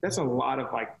that's a lot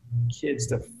of like kids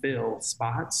to fill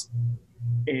spots.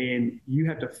 And you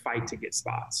have to fight to get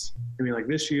spots. I mean, like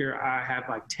this year I have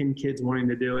like 10 kids wanting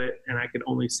to do it, and I could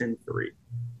only send 3.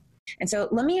 And so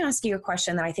let me ask you a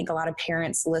question that I think a lot of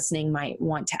parents listening might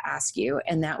want to ask you,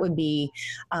 and that would be,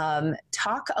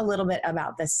 talk a little bit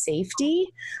about the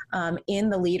safety in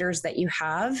the leaders that you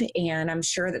have. And I'm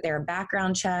sure that there are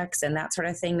background checks and that sort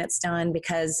of thing that's done,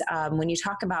 because when you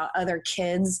talk about other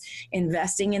kids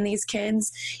investing in these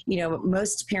kids,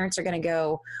 most parents are going to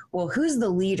go, well, who's the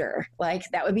leader? Like,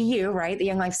 that would be you, right? The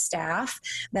Young Life staff.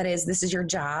 This is your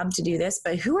job to do this,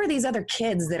 but who are these other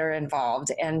kids that are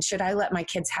involved? And should I let my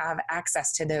kids have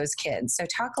access to those kids? So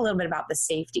talk a little bit about the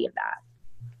safety of that.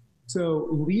 So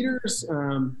leaders,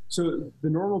 so the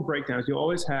normal breakdowns, you'll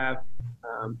always have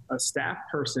a staff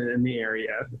person in the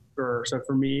area. So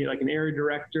for me, like an area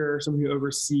director, someone who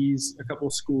oversees a couple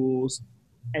of schools,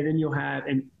 and then you'll have,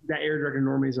 and that area director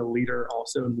normally is a leader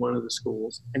also in one of the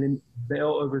schools, and then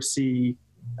they'll oversee,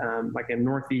 like in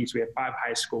Northeast, we have 5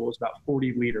 high schools, about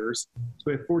 40 leaders. So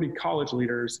we have 40 college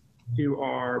leaders who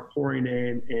are pouring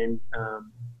in and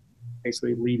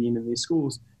basically leading in these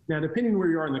schools. Now, depending where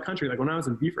you are in the country, like when I was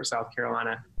in Beaufort, South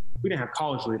Carolina, we didn't have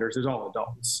college leaders, it was all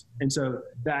adults. And so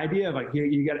the idea of like,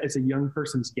 it's a young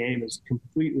person's game is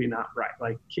completely not right.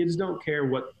 Like kids don't care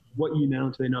what you know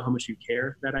until they know how much you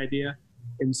care, that idea.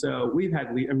 And so we've had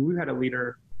a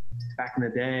leader back in the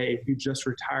day who just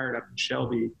retired up in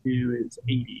Shelby, who is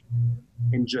 80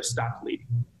 and just stopped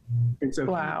leading. And so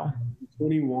wow,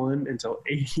 21 until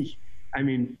 80, I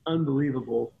mean,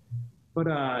 unbelievable. But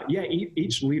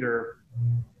each leader,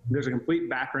 there's a complete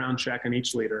background check on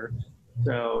each leader.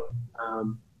 So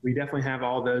we definitely have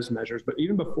all those measures. But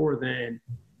even before then,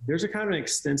 there's a kind of an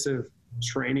extensive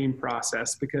training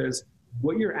process, because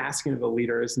what you're asking of a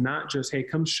leader is not just, hey,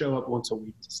 come show up once a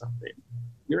week to something.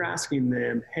 You're asking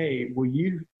them, hey, will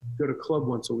you go to club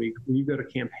once a week? Will you go to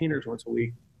campaigners once a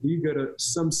week? Will you go to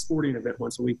some sporting event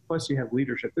once a week? Plus you have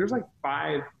leadership. There's like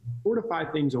 4 to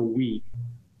 5 things a week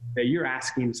that you're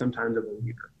asking sometimes of a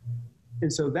leader.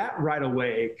 And so that right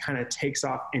away kind of takes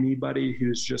off anybody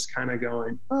who's just kind of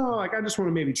going, oh, like, I just want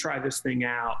to maybe try this thing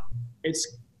out.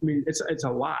 It's a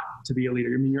lot to be a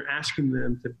leader. I mean, you're asking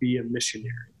them to be a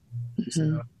missionary. Mm-hmm. So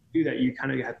to do that, you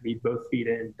kind of have to be both feet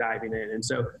in, diving in. And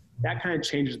so that kind of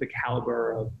changes the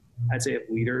caliber of, I'd say, of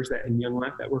leaders that in Young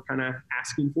Life that we're kind of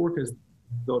asking for, because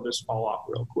they'll just fall off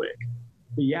real quick.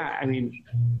 But yeah, I mean,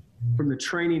 from the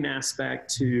training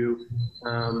aspect to,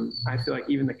 I feel like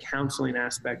even the counseling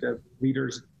aspect of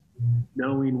leaders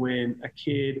knowing when a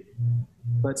kid,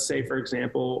 let's say, for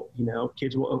example,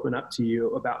 kids will open up to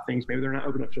you about things, maybe they're not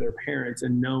open up to their parents,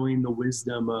 and knowing the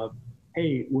wisdom of,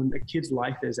 hey, when a kid's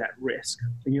life is at risk,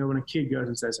 and, when a kid goes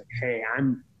and says like, hey,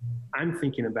 I'm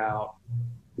thinking about,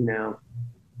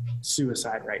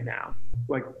 suicide right now.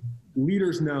 Like,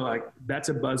 leaders know, like, that's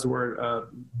a buzzword of,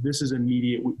 this is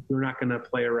immediate. We're not going to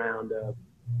play around of,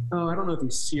 oh, I don't know if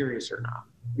he's serious or not.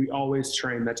 We always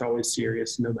train that's always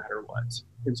serious no matter what.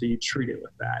 And so you treat it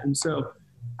with that. And so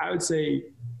I would say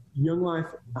Young Life,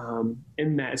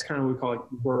 in that, it's kind of what we call, like,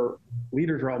 where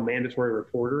leaders are all mandatory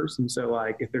reporters. And so,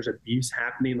 like, if there's abuse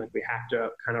happening, like, we have to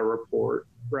kind of report,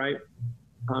 right?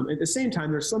 At the same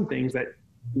time, there's some things that,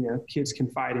 kids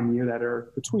confide in you that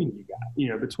are between you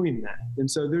guys, between that. And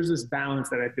so there's this balance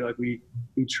that I feel like we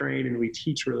train and we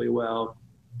teach really well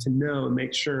to know and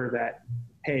make sure that,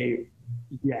 hey,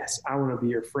 yes, I want to be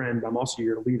your friend, but I'm also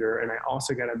your leader. And I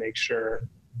also got to make sure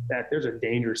that there's a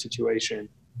dangerous situation,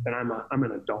 that I'm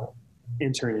an adult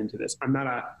entering into this. I'm not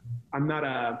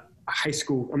a high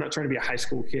school. I'm not trying to be a high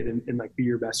school kid and like be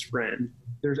your best friend.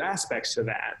 There's aspects to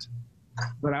that,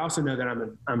 but I also know that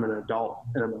I'm an adult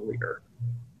and I'm a leader.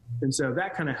 And so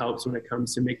that kind of helps when it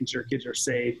comes to making sure kids are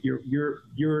safe. You're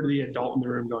the adult in the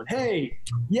room going, hey,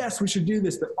 yes, we should do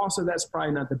this, but also that's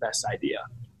probably not the best idea.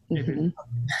 Mm-hmm.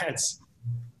 That's,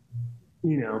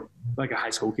 like a high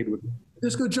school kid would,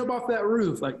 just go jump off that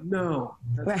roof. Like, no,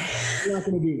 we're not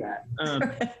going to do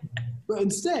that. But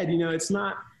instead, it's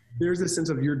not, there's a sense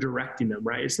of you're directing them,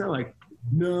 right? It's not like,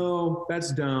 no,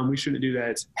 that's dumb, we shouldn't do that.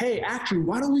 It's, hey, actually,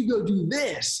 why don't we go do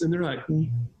this? And they're like,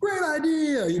 great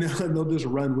idea, and they'll just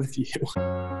run with you.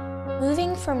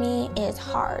 Moving for me is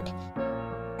hard.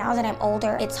 Now that I'm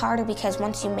older, it's harder because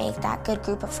once you make that good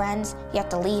group of friends, you have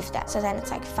to leave that. So then it's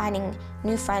like finding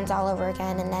new friends all over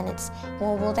again, and then it's,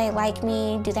 well, will they like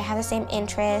me? Do they have the same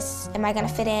interests? Am I gonna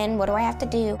fit in? What do I have to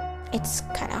do? It's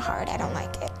kind of hard, I don't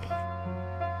like it.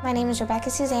 My name is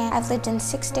Rebecca Suzanne. I've lived in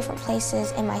 6 different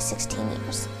places in my 16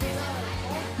 years.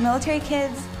 Military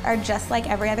kids are just like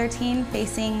every other teen,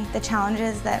 facing the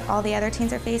challenges that all the other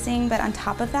teens are facing, but on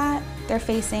top of that, they're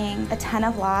facing a ton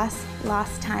of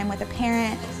lost time with a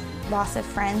parent, loss of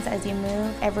friends as you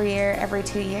move every year, every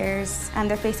 2 years.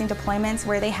 They're facing deployments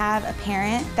where they have a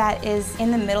parent that is in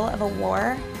the middle of a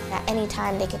war. At any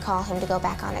time, they could call him to go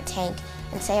back on a tank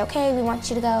and say, okay, we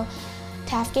want you to go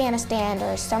to Afghanistan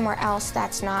or somewhere else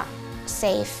that's not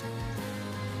safe.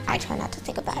 I try not to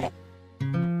think about it.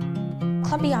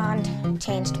 Club Beyond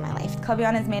changed my life. Club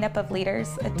Beyond is made up of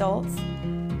leaders, adults,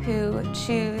 who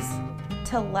choose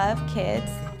to love kids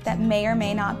that may or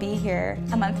may not be here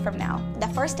a month from now. The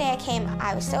first day I came,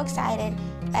 I was so excited.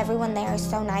 Everyone there is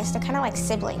so nice. They're kind of like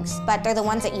siblings, but they're the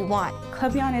ones that you want.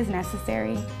 Club Beyond is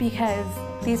necessary because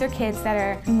these are kids that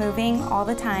are moving all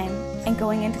the time and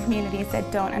going into communities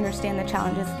that don't understand the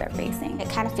challenges that they're facing. It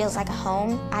kind of feels like a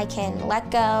home. I can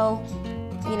let go,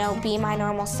 be my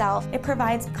normal self. It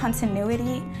provides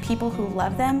continuity, people who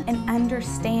love them and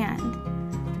understand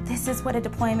this is what a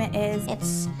deployment is.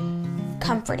 It's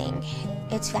comforting.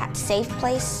 It's that safe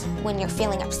place when you're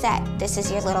feeling upset. This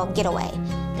is your little getaway.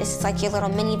 This is like your little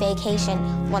mini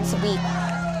vacation once a week.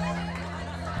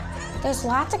 There's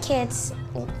lots of kids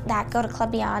that go to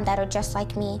Club Beyond that are just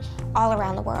like me all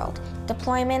around the world.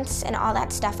 Deployments and all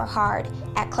that stuff are hard.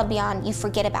 At Club Beyond, you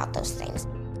forget about those things.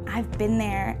 I've been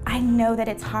there. I know that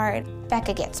it's hard.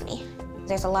 Becca gets me.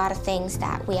 There's a lot of things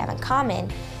that we have in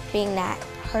common, being that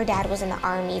her dad was in the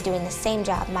Army doing the same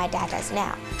job my dad does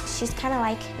now. She's kind of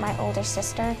like my older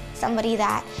sister, somebody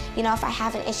that, you know, if I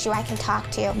have an issue, I can talk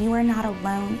to. You are not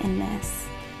alone in this.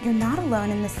 You're not alone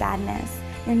in the sadness.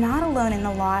 You're not alone in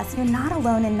the loss. You're not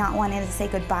alone in not wanting to say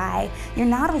goodbye. You're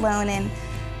not alone in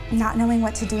not knowing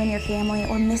what to do in your family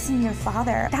or missing your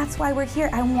father. That's why we're here.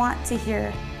 I want to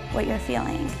hear what you're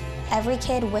feeling. Every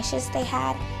kid wishes they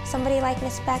had somebody like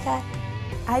Miss Becca.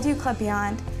 I do Club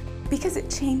Beyond because it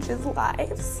changes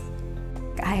lives.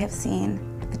 I have seen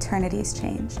eternities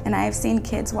change, and I have seen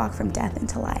kids walk from death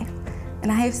into life.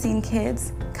 And I have seen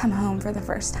kids come home for the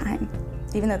first time,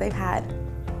 even though they've had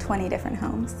 20 different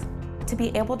homes. To be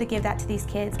able to give that to these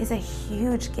kids is a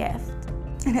huge gift,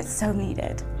 and it's so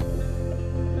needed.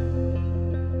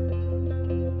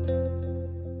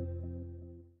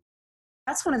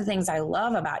 That's one of the things I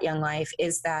love about Young Life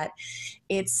is that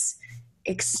it's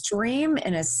extreme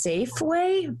in a safe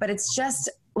way, but it's just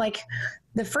like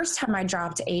the first time I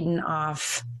dropped Aiden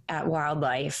off at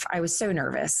Wildlife, I was so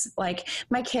nervous. Like,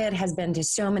 my kid has been to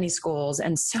so many schools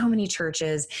and so many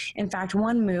churches. In fact,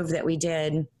 one move that we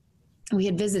did, we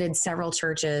had visited several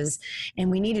churches and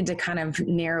we needed to kind of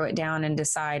narrow it down and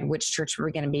decide which church we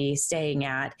were going to be staying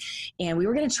at. And we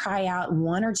were going to try out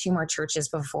 1 or 2 more churches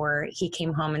before he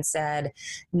came home and said,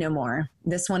 no more.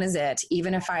 This one is it.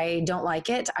 Even if I don't like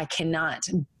it, I cannot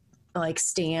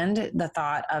stand the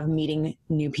thought of meeting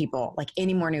new people, like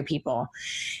any more new people.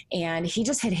 And he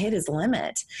just had hit his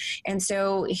limit. And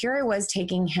so here I was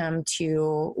taking him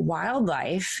to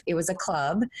Wildlife. It was a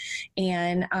club,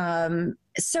 and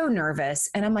so nervous.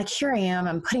 And I'm like, here I am,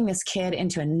 I'm putting this kid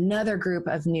into another group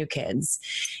of new kids.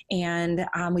 And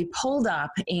we pulled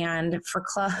up, and for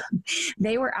club,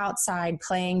 they were outside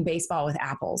playing baseball with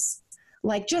apples.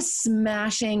 Like just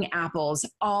smashing apples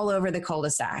all over the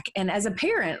cul-de-sac. And as a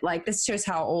parent, like, this shows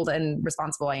how old and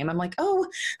responsible I am. I'm like, oh,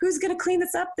 who's going to clean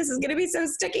this up? This is going to be so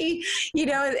sticky, you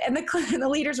know? And the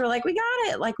leaders were like, we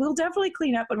got it. Like, we'll definitely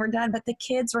clean up when we're done. But the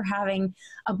kids were having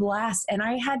a blast. And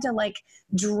I had to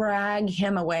drag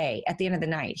him away at the end of the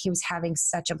night. He was having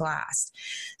such a blast.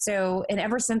 So, and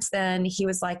ever since then, he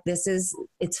was like,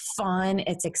 it's fun.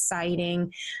 It's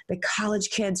exciting. The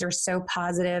college kids are so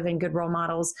positive and good role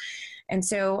models. And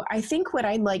so I think what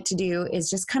I'd like to do is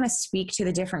just kind of speak to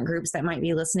the different groups that might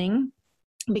be listening.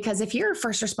 Because if you're a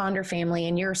first responder family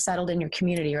and you're settled in your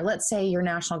community, or let's say you're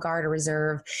National Guard or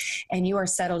Reserve and you are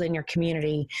settled in your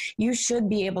community, you should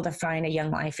be able to find a Young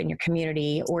Life in your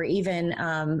community, or even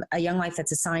a Young Life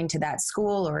that's assigned to that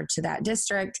school or to that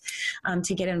district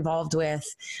to get involved with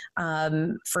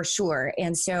for sure.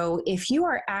 And so if you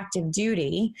are active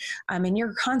duty and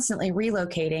you're constantly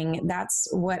relocating, that's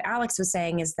what Alex was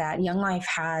saying, is that Young Life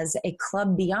has a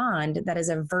Club Beyond that is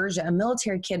a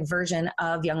military kid version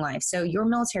of Young Life. So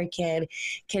your military kid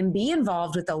can be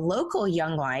involved with a local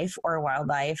Young Life or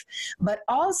Wildlife, but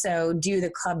also do the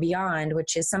Club Beyond,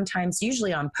 which is sometimes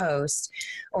usually on post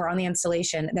or on the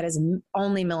installation, that is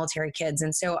only military kids.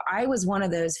 And so I was one of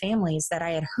those families that I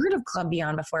had heard of Club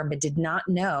Beyond before, but did not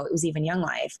know it was even Young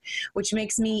Life, which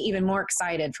makes me even more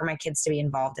excited for my kids to be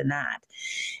involved in that.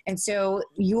 And so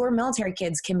your military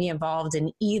kids can be involved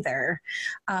in either.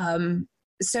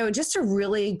 So just a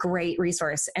really great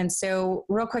resource. And so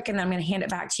real quick, and then I'm going to hand it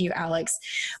back to you, Alex.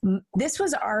 This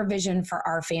was our vision for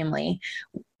our family.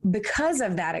 Because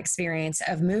of that experience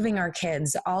of moving our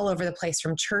kids all over the place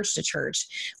from church to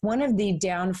church, one of the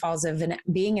downfalls of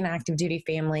being an active duty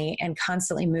family and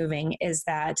constantly moving is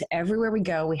that everywhere we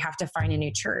go, we have to find a new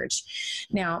church.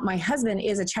 Now, my husband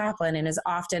is a chaplain and is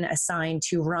often assigned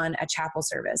to run a chapel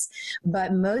service.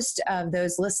 But most of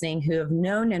those listening who have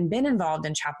known and been involved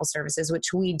in chapel services,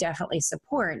 which we definitely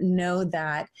support, know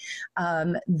that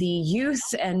the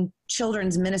youth and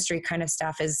children's ministry kind of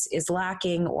stuff is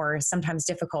lacking or sometimes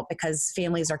difficult because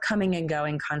families are coming and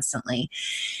going constantly.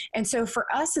 And so for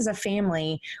us as a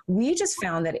family, we just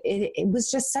found that it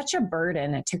was just such a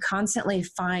burden to constantly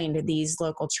find these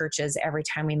local churches every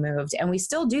time we moved. And we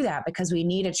still do that because we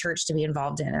need a church to be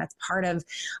involved in. That's part of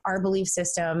our belief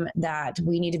system, that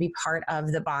we need to be part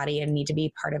of the body and need to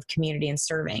be part of community and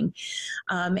serving.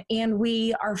 And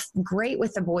we are great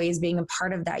with the boys being a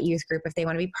part of that youth group if they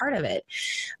want to be part of it.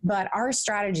 But our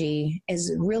strategy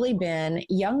has really been,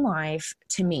 Young Life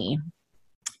to me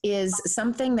is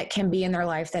something that can be in their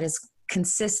life that is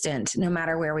consistent no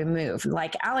matter where we move.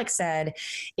 Like Alex said,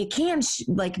 it can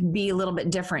be a little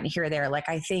bit different here or there. Like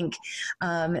I think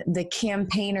the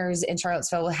campaigners in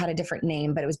Charlottesville had a different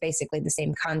name, but it was basically the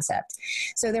same concept.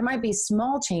 So there might be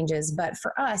small changes, but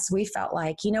for us, we felt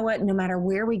like, you know what, no matter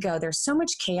where we go, there's so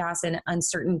much chaos and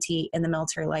uncertainty in the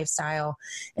military lifestyle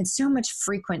and so much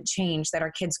frequent change that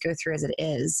our kids go through as it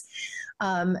is.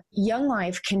 Young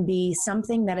Life can be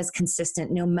something that is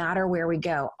consistent no matter where we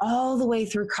go, all the way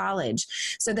through college,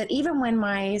 so that even when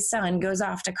my son goes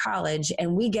off to college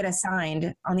and we get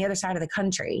assigned on the other side of the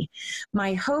country,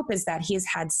 my hope is that he has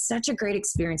had such a great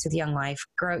experience with Young Life,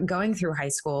 going through high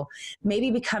school,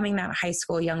 maybe becoming that high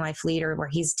school Young Life leader where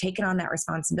he's taken on that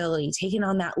responsibility, taken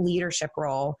on that leadership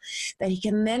role, that he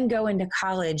can then go into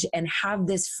college and have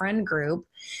this friend group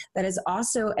that is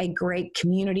also a great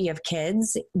community of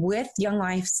kids with Young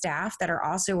Life staff that are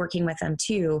also working with them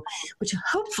too, which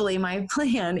hopefully my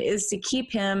plan is to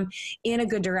keep him in a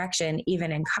good direction,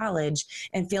 even in college,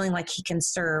 and feeling like he can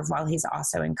serve while he's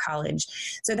also in college.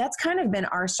 So that's kind of been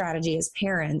our strategy as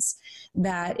parents,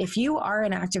 that if you are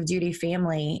an active duty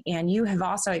family and you have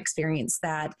also experienced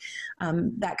that,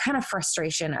 that kind of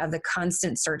frustration of the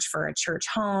constant search for a church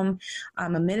home, a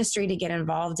ministry to get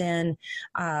involved in,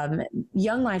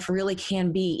 Young Life really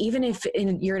can be, even if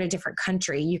you're in a different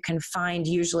country, you can find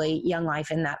usually Young Life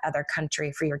in that other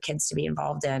country for your kids to be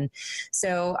involved in.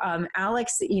 So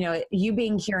Alex, you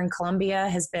being here in Columbia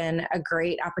has been a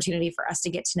great opportunity for us to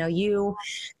get to know you.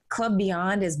 Club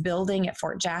Beyond is building at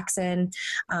Fort Jackson.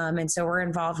 And so we're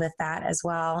involved with that as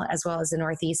well as the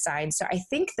Northeast side. So I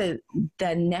think the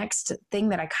next thing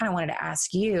that I kind of wanted to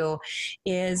ask you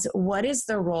is, what is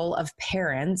the role of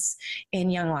parents in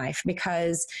Young Life?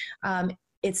 Because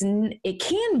it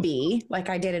can be, like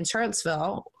I did in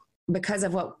Charlottesville, because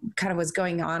of what kind of was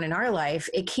going on in our life,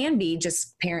 it can be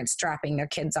just parents dropping their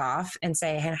kids off and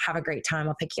say, hey, have a great time,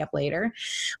 I'll pick you up later.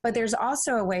 But there's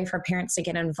also a way for parents to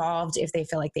get involved if they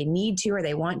feel like they need to, or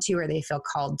they want to, or they feel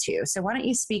called to. So why don't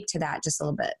you speak to that just a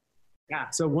little bit? Yeah.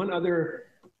 So one other,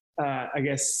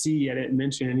 C I didn't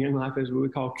mention in Young Life is what we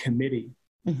call committee.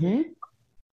 Mm-hmm.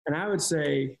 And I would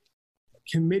say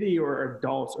committee or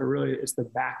adults are really, it's the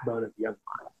backbone of Young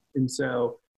Life. And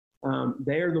so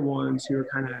they are the ones who are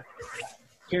kind of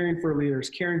caring for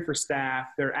leaders, caring for staff.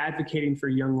 They're advocating for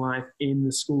Young Life in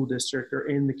the school district or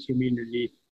in the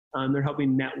community. They're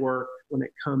helping network when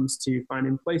it comes to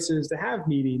finding places to have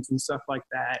meetings and stuff like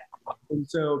that. And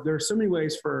so there are so many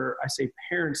ways for, I say,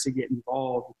 parents to get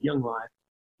involved with Young Life,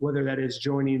 whether that is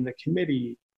joining the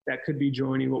committee, that could be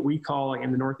joining what we call, like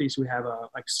in the Northeast, we have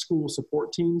like school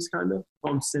support teams, kind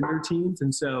of, sender teams.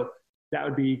 And so that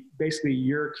would be basically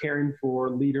you're caring for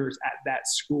leaders at that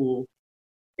school.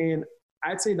 And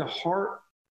I'd say the heart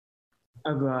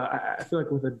of, I feel like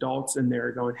with adults in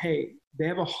there going, hey, they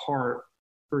have a heart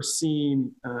for seeing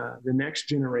the next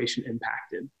generation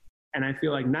impacted. And I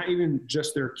feel like not even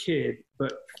just their kid,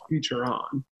 but future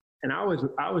on. And I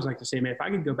always like to say, man, if I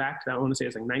could go back to that, I want to say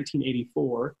it's like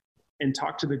 1984 and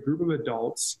talk to the group of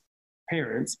adults,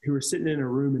 parents who were sitting in a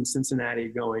room in Cincinnati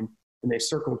going, and they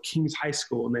circled King's High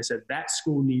School and they said, that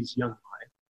school needs Young Life.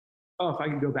 Oh, if I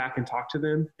could go back and talk to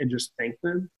them and just thank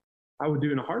them, I would do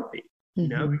it in a heartbeat,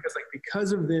 Mm-hmm.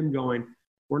 because of them going,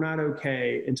 we're not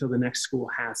okay until the next school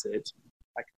has it.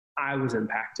 Like I was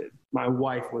impacted. My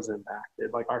wife was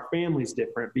impacted. Like our family's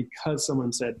different because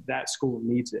someone said that school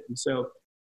needs it. And so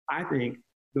I think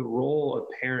the role of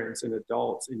parents and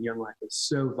adults in Young Life is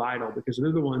so vital because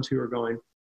they're the ones who are going,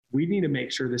 we need to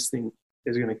make sure this thing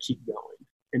is going to keep going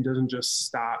and doesn't just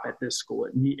stop at this school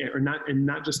and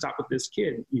not just stop with this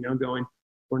kid, going,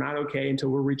 we're not okay until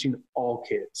we're reaching all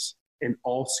kids in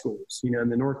all schools. In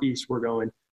the Northeast, we're going,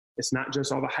 it's not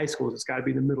just all the high schools. It's got to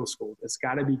be the middle schools. It's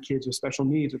got to be kids with special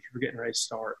needs, which we're getting ready to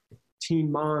start.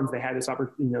 Teen moms, they had this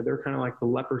opportunity, they're kind of like the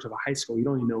lepers of a high school. You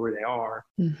don't even know where they are.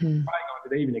 Mm-hmm. Probably going, do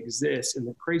they even exist? And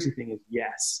the crazy thing is,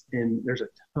 yes. And there's a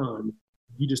ton.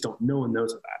 You just don't, no one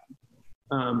knows about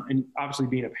them. And obviously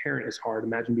being a parent is hard.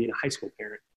 Imagine being a high school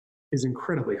parent is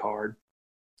incredibly hard.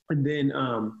 And then,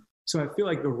 so I feel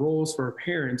like the roles for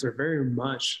parents are very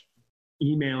much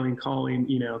emailing, calling,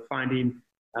 finding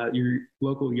your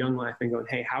local Young Life and going,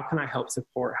 hey, how can I help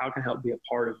support? How can I help be a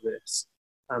part of this?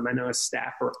 I know as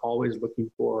staff are always looking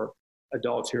for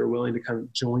adults who are willing to come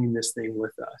join this thing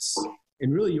with us.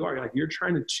 And really you are, like, you're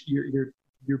trying to,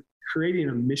 you're creating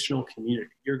a missional community.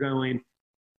 You're going,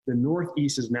 the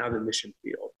Northeast is now the mission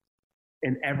field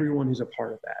and everyone who's a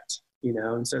part of that,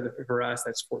 and so for us,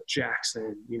 that's Fort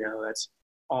Jackson, that's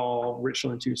all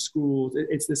Richland 2 schools.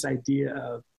 It's this idea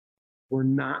of we're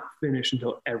not finished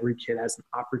until every kid has an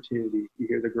opportunity to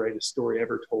hear the greatest story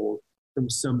ever told from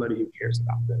somebody who cares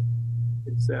about them.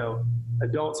 And so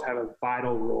adults have a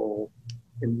vital role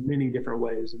in many different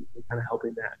ways in kind of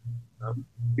helping that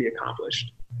be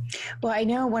accomplished. Well, I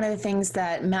know one of the things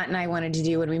that Matt and I wanted to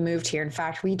do when we moved here, in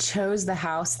fact, we chose the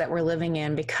house that we're living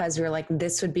in because we were like,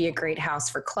 this would be a great house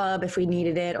for club if we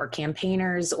needed it, or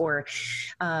campaigners, or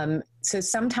so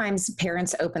sometimes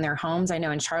parents open their homes. I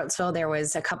know in Charlottesville, there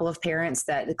was a couple of parents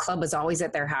that the club was always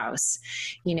at their house,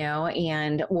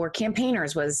 or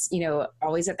campaigners was,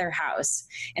 always at their house.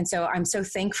 And so I'm so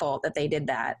thankful that they did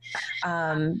that.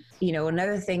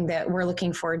 Another thing that we're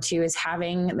looking forward to is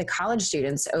having the college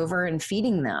students over and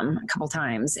feeding them a couple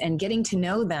times and getting to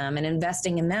know them and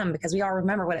investing in them, because we all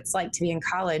remember what it's like to be in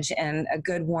college, and a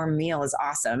good warm meal is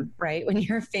awesome, right? When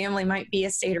your family might be a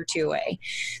state or two away.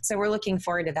 So we're looking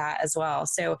forward to that as well.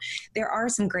 So there are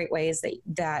some great ways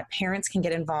that parents can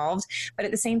get involved, but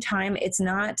at the same time, it's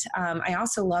not, I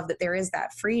also love that there is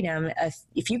that freedom.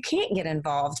 If you can't get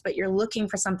involved, but you're looking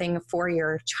for something for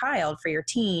your child, for your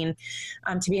teen,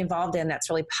 to be involved in, that's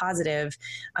really positive.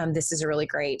 This is a really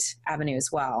great avenue as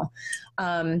well.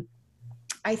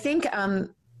 I think,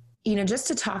 just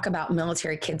to talk about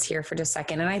military kids here for just a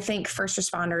second, and I think first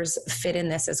responders fit in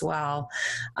this as well.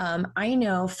 I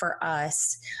know for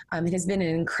us, it has been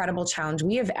an incredible challenge.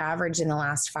 We have averaged in the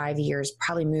last 5 years,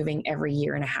 probably moving every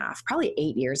year and a half, probably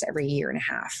 8 years every year and a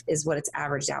half is what it's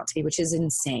averaged out to be, which is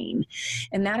insane.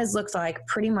 And that has looked like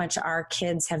pretty much our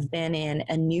kids have been in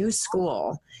a new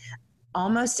school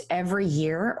almost every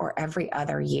year or every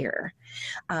other year.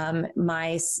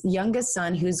 My youngest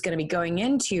son, who's going to be going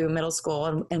into middle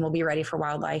school and will be ready for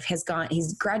wildlife, he's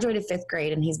graduated 5th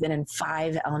grade, and he's been in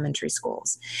 5 elementary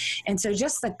schools. And so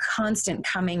just the constant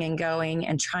coming and going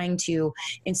and trying to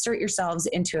insert yourselves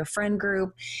into a friend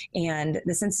group, and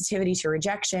the sensitivity to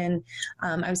rejection.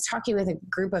 I was talking with a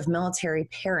group of military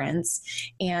parents,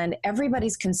 and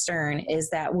everybody's concern is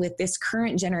that with this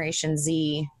current Generation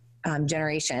Z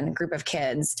group of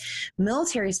kids,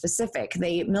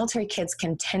 military kids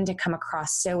can tend to come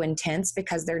across so intense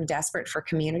because they're desperate for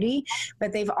community,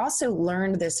 but they've also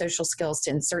learned the social skills to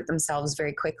insert themselves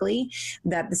very quickly,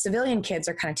 that the civilian kids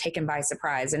are kind of taken by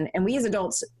surprise. And we as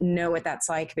adults know what that's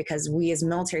like, because we as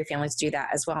military families do that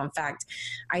as well. In fact,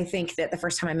 I think that the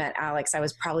first time I met Alex, I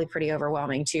was probably pretty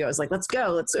overwhelming too. I was like, let's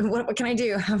go. What can I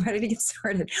do? I'm ready to get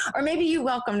started. Or maybe you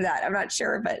welcomed that. I'm not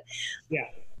sure, but yeah.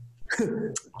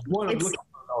 I'm looking for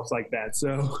adults like that.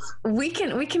 So we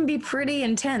can be pretty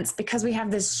intense because we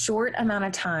have this short amount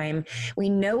of time. We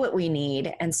know what we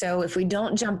need. And so if we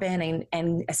don't jump in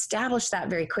and establish that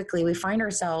very quickly, we find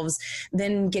ourselves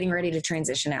then getting ready to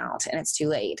transition out, and it's too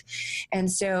late.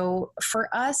 And so for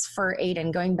us, for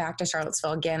Aiden, going back to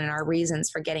Charlottesville again, and our reasons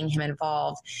for getting him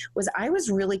involved was I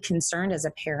was really concerned as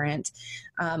a parent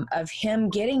of him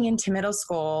getting into middle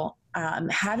school,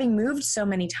 having moved so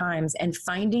many times and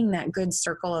finding that good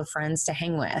circle of friends to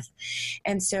hang with.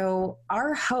 And so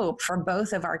our hope for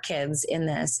both of our kids in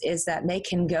this is that they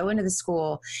can go into the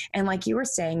school and, like you were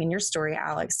saying in your story,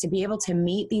 Alex, to be able to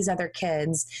meet these other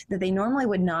kids that they normally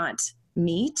would not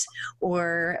meet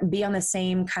or be in the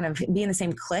same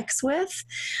cliques with,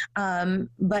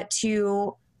 but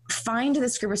to find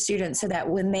this group of students so that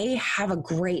when they have a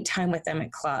great time with them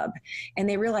at club and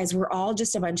they realize we're all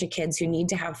just a bunch of kids who need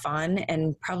to have fun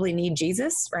and probably need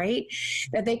Jesus, right?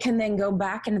 That they can then go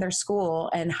back into their school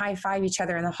and high five each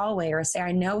other in the hallway or say,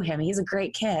 I know him, he's a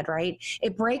great kid, right?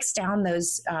 It breaks down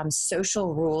those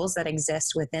social rules that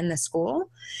exist within the school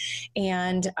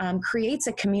and creates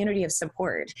a community of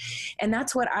support. And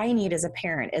that's what I need as a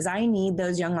parent, is I need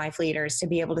those young life leaders to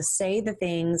be able to say the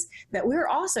things that we're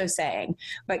also saying,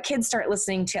 but kids start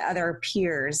listening to other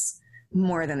peers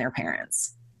more than their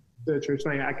parents. So true. It's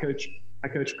funny. I coach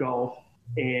golf,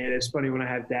 and it's funny when I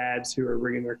have dads who are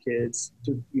bringing their kids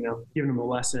to, giving them a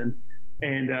lesson,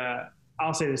 and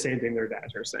I'll say the same thing their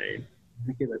dads are saying. And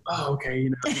the kid's like, oh, okay,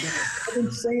 I've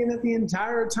been saying that the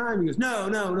entire time. He goes,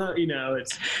 no,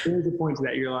 there's a point to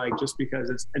that. You're like, just because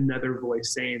it's another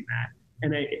voice saying that.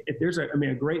 And if there's a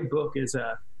great book is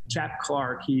Chap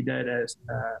Clark. He did a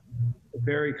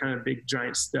very kind of big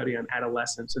giant study on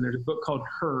adolescence, and there's a book called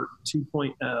Hurt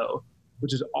 2.0,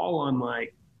 which is all on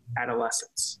like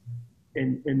adolescence,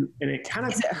 and it kind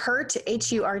of is it hurt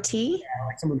HURT? Yeah,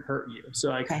 like someone hurt you. So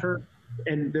like okay. Hurt,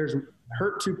 and there's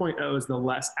Hurt 2.0 is the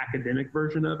less academic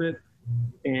version of it,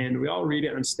 and we all read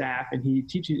it on staff. And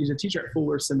he's a teacher at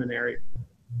Fuller Seminary,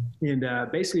 and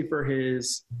basically for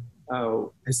his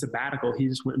sabbatical, he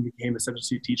just went and became a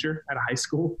substitute teacher at a high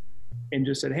school and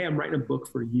just said, hey, I'm writing a book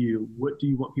for you. What do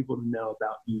you want people to know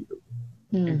about you?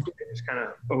 And just kind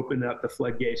of opened up the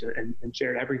floodgates and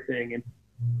shared everything, and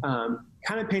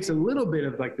kind of paints a little bit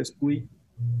of like this bleak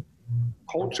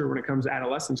culture when it comes to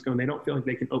adolescence going, they don't feel like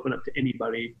they can open up to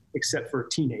anybody except for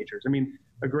teenagers. I mean,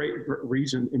 a great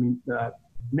reason,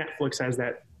 Netflix has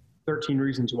that 13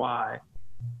 Reasons Why,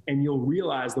 and you'll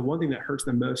realize the one thing that hurts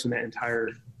them most in that entire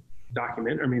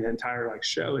the entire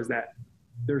show is that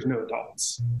there's no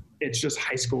adults. It's just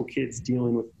high school kids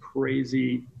dealing with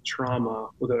crazy trauma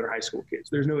with other high school kids.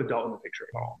 There's no adult in the picture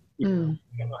at all. You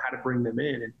don't know how to bring them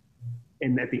in.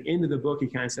 And at the end of the book, he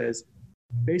kind of says,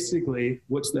 basically,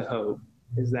 what's the hope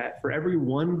is that for every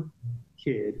one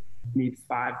kid, you need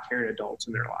 5 caring adults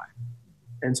in their life.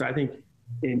 And so I think,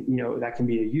 that can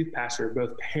be a youth pastor,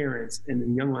 both parents, and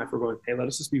in Young Life, we're going, hey, let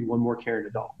us just be one more caring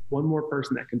adult, one more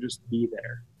person that can just be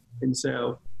there. And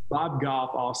so Bob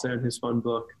Goff also in his fun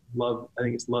book, Love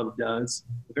Does,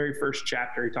 the very first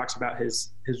chapter, he talks about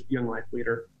his Young Life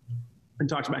leader and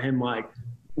talks about him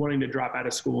wanting to drop out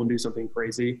of school and do something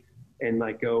crazy and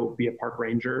go be a park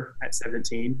ranger at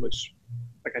 17, which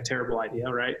a terrible idea,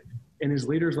 right? And his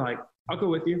leader's like, I'll go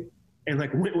with you. And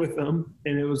went with them.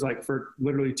 And it was for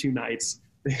literally 2 nights.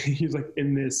 He's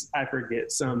in this, I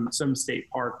forget, some state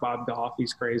park, Bob Goff,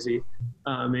 he's crazy.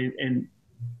 And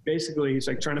basically he's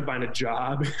trying to find a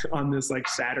job on this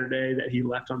Saturday that he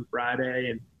left on Friday.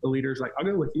 And the leader's like, I'll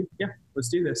go with you. Yeah, let's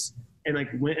do this. And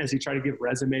went as he tried to give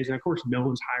resumes. And of course, no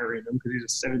one's hiring him because he's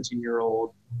a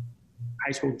 17-year-old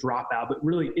high school dropout, but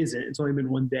really isn't. It's only been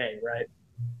 1 day, right?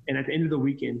 And at the end of the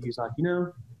weekend, he's like,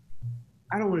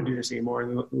 I don't want to do this anymore.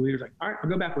 And the leader's like, all right, I'll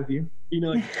go back with you. He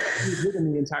was with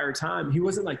him the entire time. He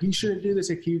wasn't you shouldn't do this.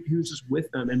 He was just with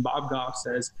them. And Bob Goff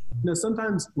says,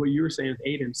 sometimes what you were saying with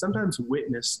Aiden, sometimes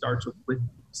witness starts with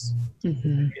witness.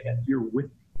 That you're with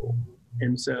people.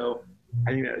 And so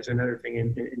I think that is another thing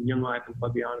in Young Life and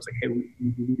Club Beyond is hey, we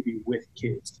need to be with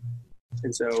kids.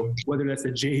 And so whether that's the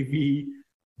JV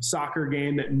soccer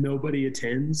game that nobody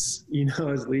attends,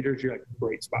 as leaders, you're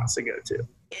great spots to go to.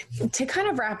 To kind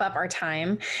of wrap up our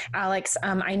time, Alex,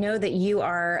 I know that you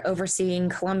are overseeing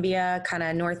Columbia, kind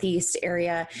of Northeast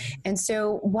area. And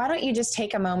so why don't you just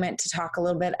take a moment to talk a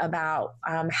little bit about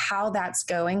how that's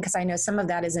going? Because I know some of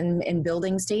that is in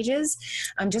building stages,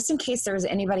 just in case there's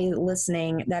anybody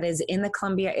listening that is in the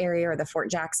Columbia area or the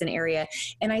Fort Jackson area.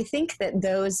 And I think that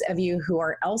those of you who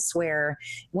are elsewhere,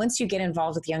 once you get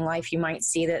involved with Young Life, you might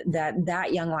see that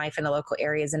Young Life in the local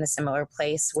area is in a similar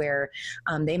place where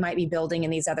they might be building in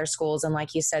these other schools. And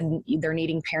like you said, they're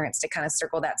needing parents to kind of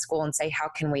circle that school and say, how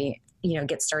can we,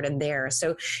 get started there?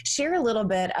 So share a little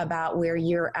bit about where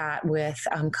you're at with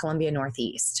Columbia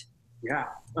Northeast. Yeah.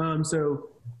 So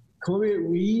Columbia,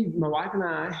 my wife and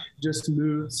I just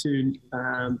moved to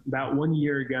about 1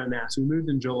 year ago now. So we moved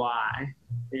in July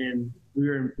and we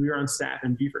were on staff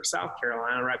in Beaufort, South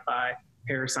Carolina, right by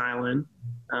Parris Island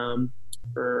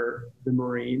for the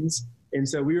Marines. And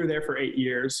so we were there for 8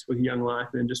 years with Young Life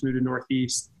and then just moved to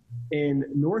Northeast. And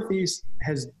Northeast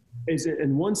is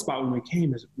in one spot when we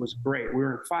came was great. We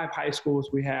were in 5 high schools.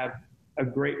 We have a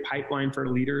great pipeline for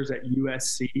leaders at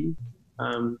USC,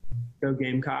 go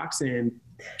Gamecocks. And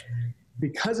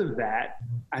because of that,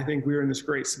 I think we were in this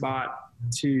great spot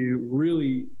to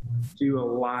really do a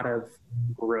lot of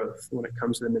growth when it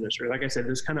comes to the ministry. Like I said,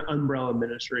 there's kind of umbrella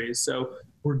ministries. So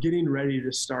we're getting ready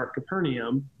to start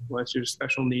Capernaum, which is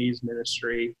special needs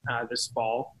ministry this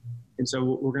fall. And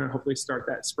so we're going to hopefully start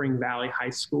that Spring Valley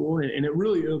High School. And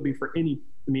it'll be for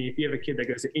if you have a kid that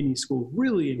goes to any school,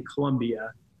 really in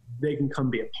Columbia, they can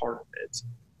come be a part of it.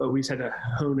 But we just had to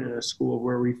hone in a school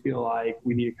where we feel like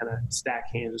we need to kind of stack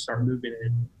hands and start moving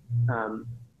it.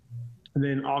 And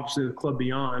then obviously the Club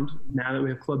Beyond, now that we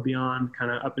have Club Beyond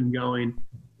kind of up and going,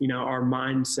 our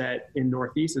mindset in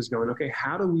Northeast is going, okay,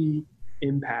 how do we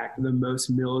impact the most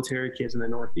military kids in the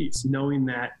Northeast? Knowing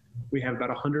that we have about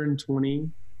 120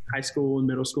 high school and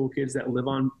middle school kids that live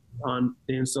on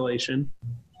the installation.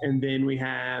 And then we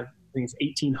have, I think it's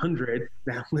 1,800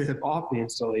 that live off the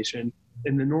installation.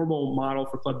 And the normal model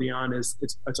for Club Beyond is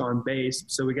it's on base.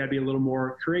 So we got to be a little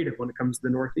more creative when it comes to the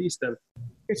Northeast of,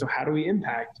 okay, so how do we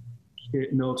impact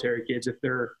military kids? If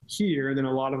they're here, then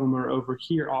a lot of them are over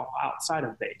here outside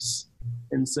of base.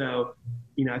 And so,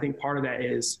 I think part of that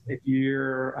is if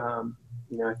you're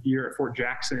at Fort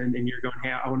Jackson and you're going,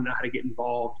 hey, I want to know how to get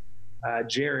involved.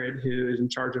 Jared, who is in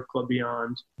charge of Club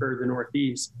Beyond for the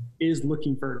Northeast, is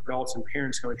looking for adults and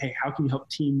parents going, hey, how can you help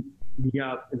team me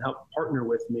up and help partner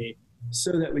with me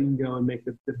so that we can go and make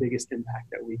the biggest impact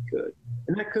that we could?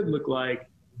 And that could look like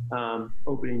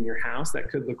opening your house. That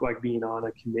could look like being on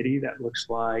a committee. That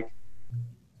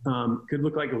could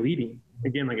look like leading.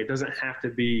 Again, it doesn't have to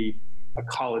be a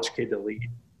college kid to lead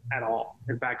at all.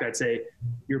 In fact, I'd say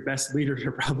your best leaders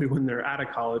are probably when they're out of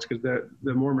college, because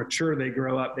the more mature they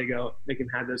grow up, they can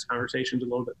have those conversations a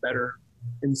little bit better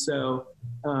And so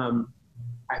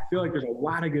I feel like there's a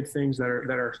lot of good things that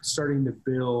are starting to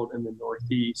build in the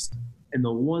Northeast. And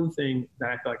the one thing that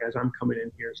I feel like as I'm coming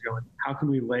in here is going, how can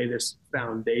we lay this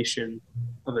foundation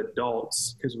of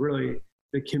adults? Because really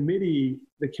the committee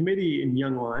in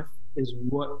Young Life is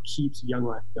what keeps Young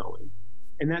Life going.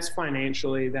 And that's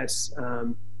financially, that's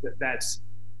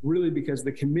really because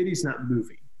the committee's not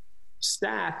moving.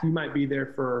 Staff, you might be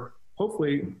there for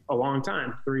hopefully a long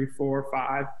time, 3, 4,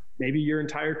 5, maybe your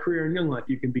entire career in Young Life,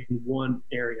 you can be in one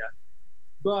area.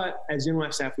 But as Young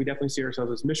Life staff, we definitely see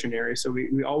ourselves as missionaries. So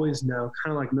we always know,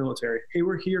 kind of like military, hey,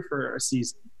 we're here for a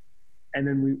season. And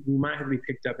then we might have to be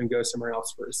picked up and go somewhere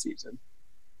else for a season.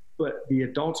 But the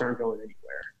adults aren't going anywhere.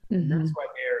 Mm-hmm. And that's why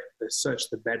they're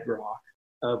such the bedrock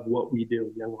of what we do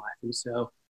in Young Life. And so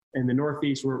in the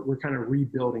Northeast, we're kind of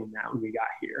rebuilding that when we got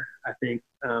here. I think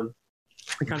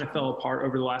it kind of fell apart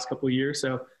over the last couple of years.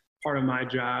 So part of my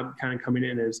job kind of coming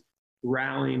in is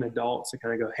rallying adults to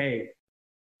kind of go, hey,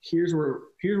 here's where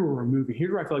we're moving.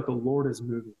 Here's where I feel like the Lord is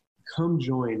moving. Come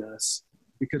join us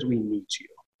because we need you.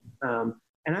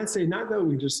 And I'd say not that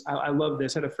we just, I love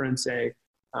this. I had a friend say,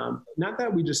 not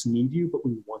that we just need you, but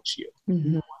we want you. Mm-hmm.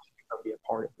 We want you to come be a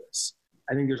part of this.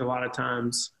 I think there's a lot of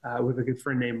times with a good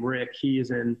friend named Rick, he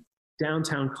is in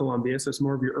downtown Columbia, so it's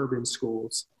more of your urban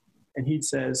schools. And he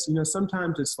says,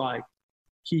 sometimes it's like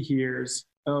he hears,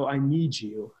 oh, I need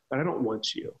you, but I don't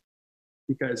want you.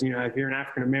 Because, if you're an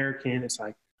African-American, it's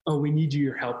like, oh, we need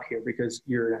your help here because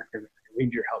you're an African-American. We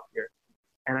need your help here.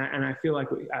 And I feel like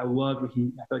I feel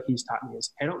like he's taught me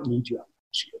is, hey, I don't need you, I want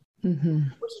you. Mm-hmm.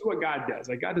 Which is what God does.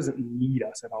 Like, God doesn't need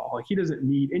us at all. Like, he doesn't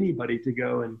need anybody to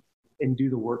go and do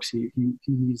the works he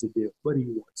needs to do, but he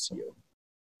wants you.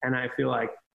 And I feel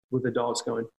like with adults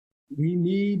going, we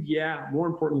need, more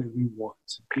importantly, we want,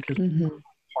 because we're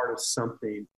part of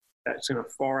something that's going to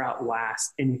far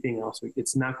outlast anything else.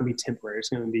 It's not going to be temporary. It's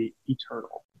going to be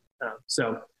eternal.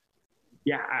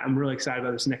 I'm really excited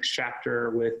about this next chapter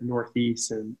with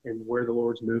Northeast and where the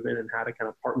Lord's moving and how to kind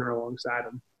of partner alongside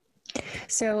him.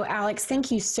 So, Alex,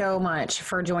 thank you so much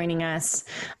for joining us.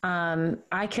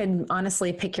 I could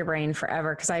honestly pick your brain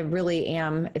forever because I really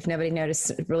am, if nobody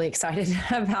noticed, really excited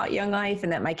about Young Life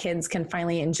and that my kids can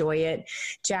finally enjoy it.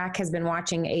 Jack has been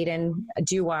watching Aiden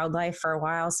do wildlife for a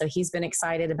while, so he's been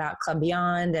excited about Club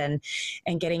Beyond and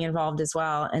getting involved as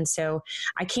well. And so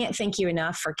I can't thank you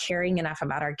enough for caring enough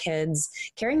about our kids,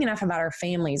 caring enough about our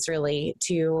families, really,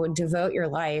 to devote your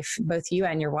life, both you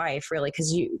and your wife, really,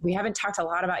 because we haven't talked a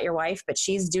lot about your wife, but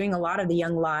she's doing a lot of the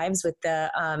Young Lives with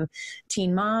the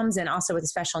teen moms and also with the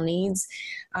special needs.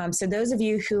 So those of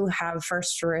you who have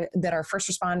that are first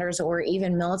responders or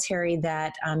even military,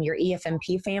 that your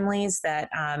EFMP families that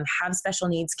have special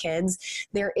needs kids,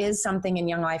 there is something in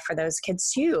Young Life for those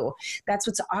kids too. That's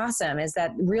what's awesome, is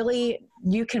that really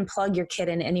you can plug your kid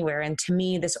in anywhere. And to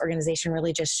me, this organization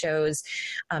really just shows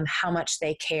how much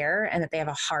they care and that they have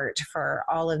a heart for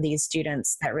all of these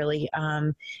students that really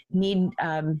need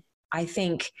I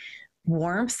think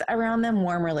warmth around them,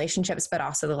 warm relationships, but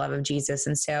also the love of Jesus.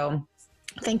 And so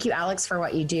thank you, Alex, for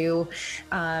what you do.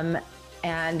 And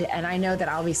I know that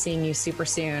I'll be seeing you super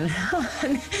soon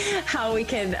on how we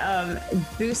can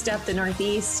boost up the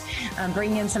Northeast,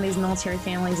 bring in some of these military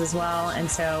families as well. And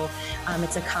so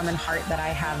it's a common heart that I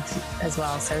have as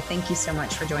well. So thank you so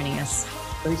much for joining us.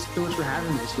 Thanks so much for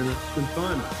having me. It's been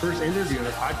fun. First interview on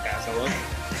the podcast. I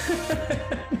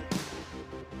love it.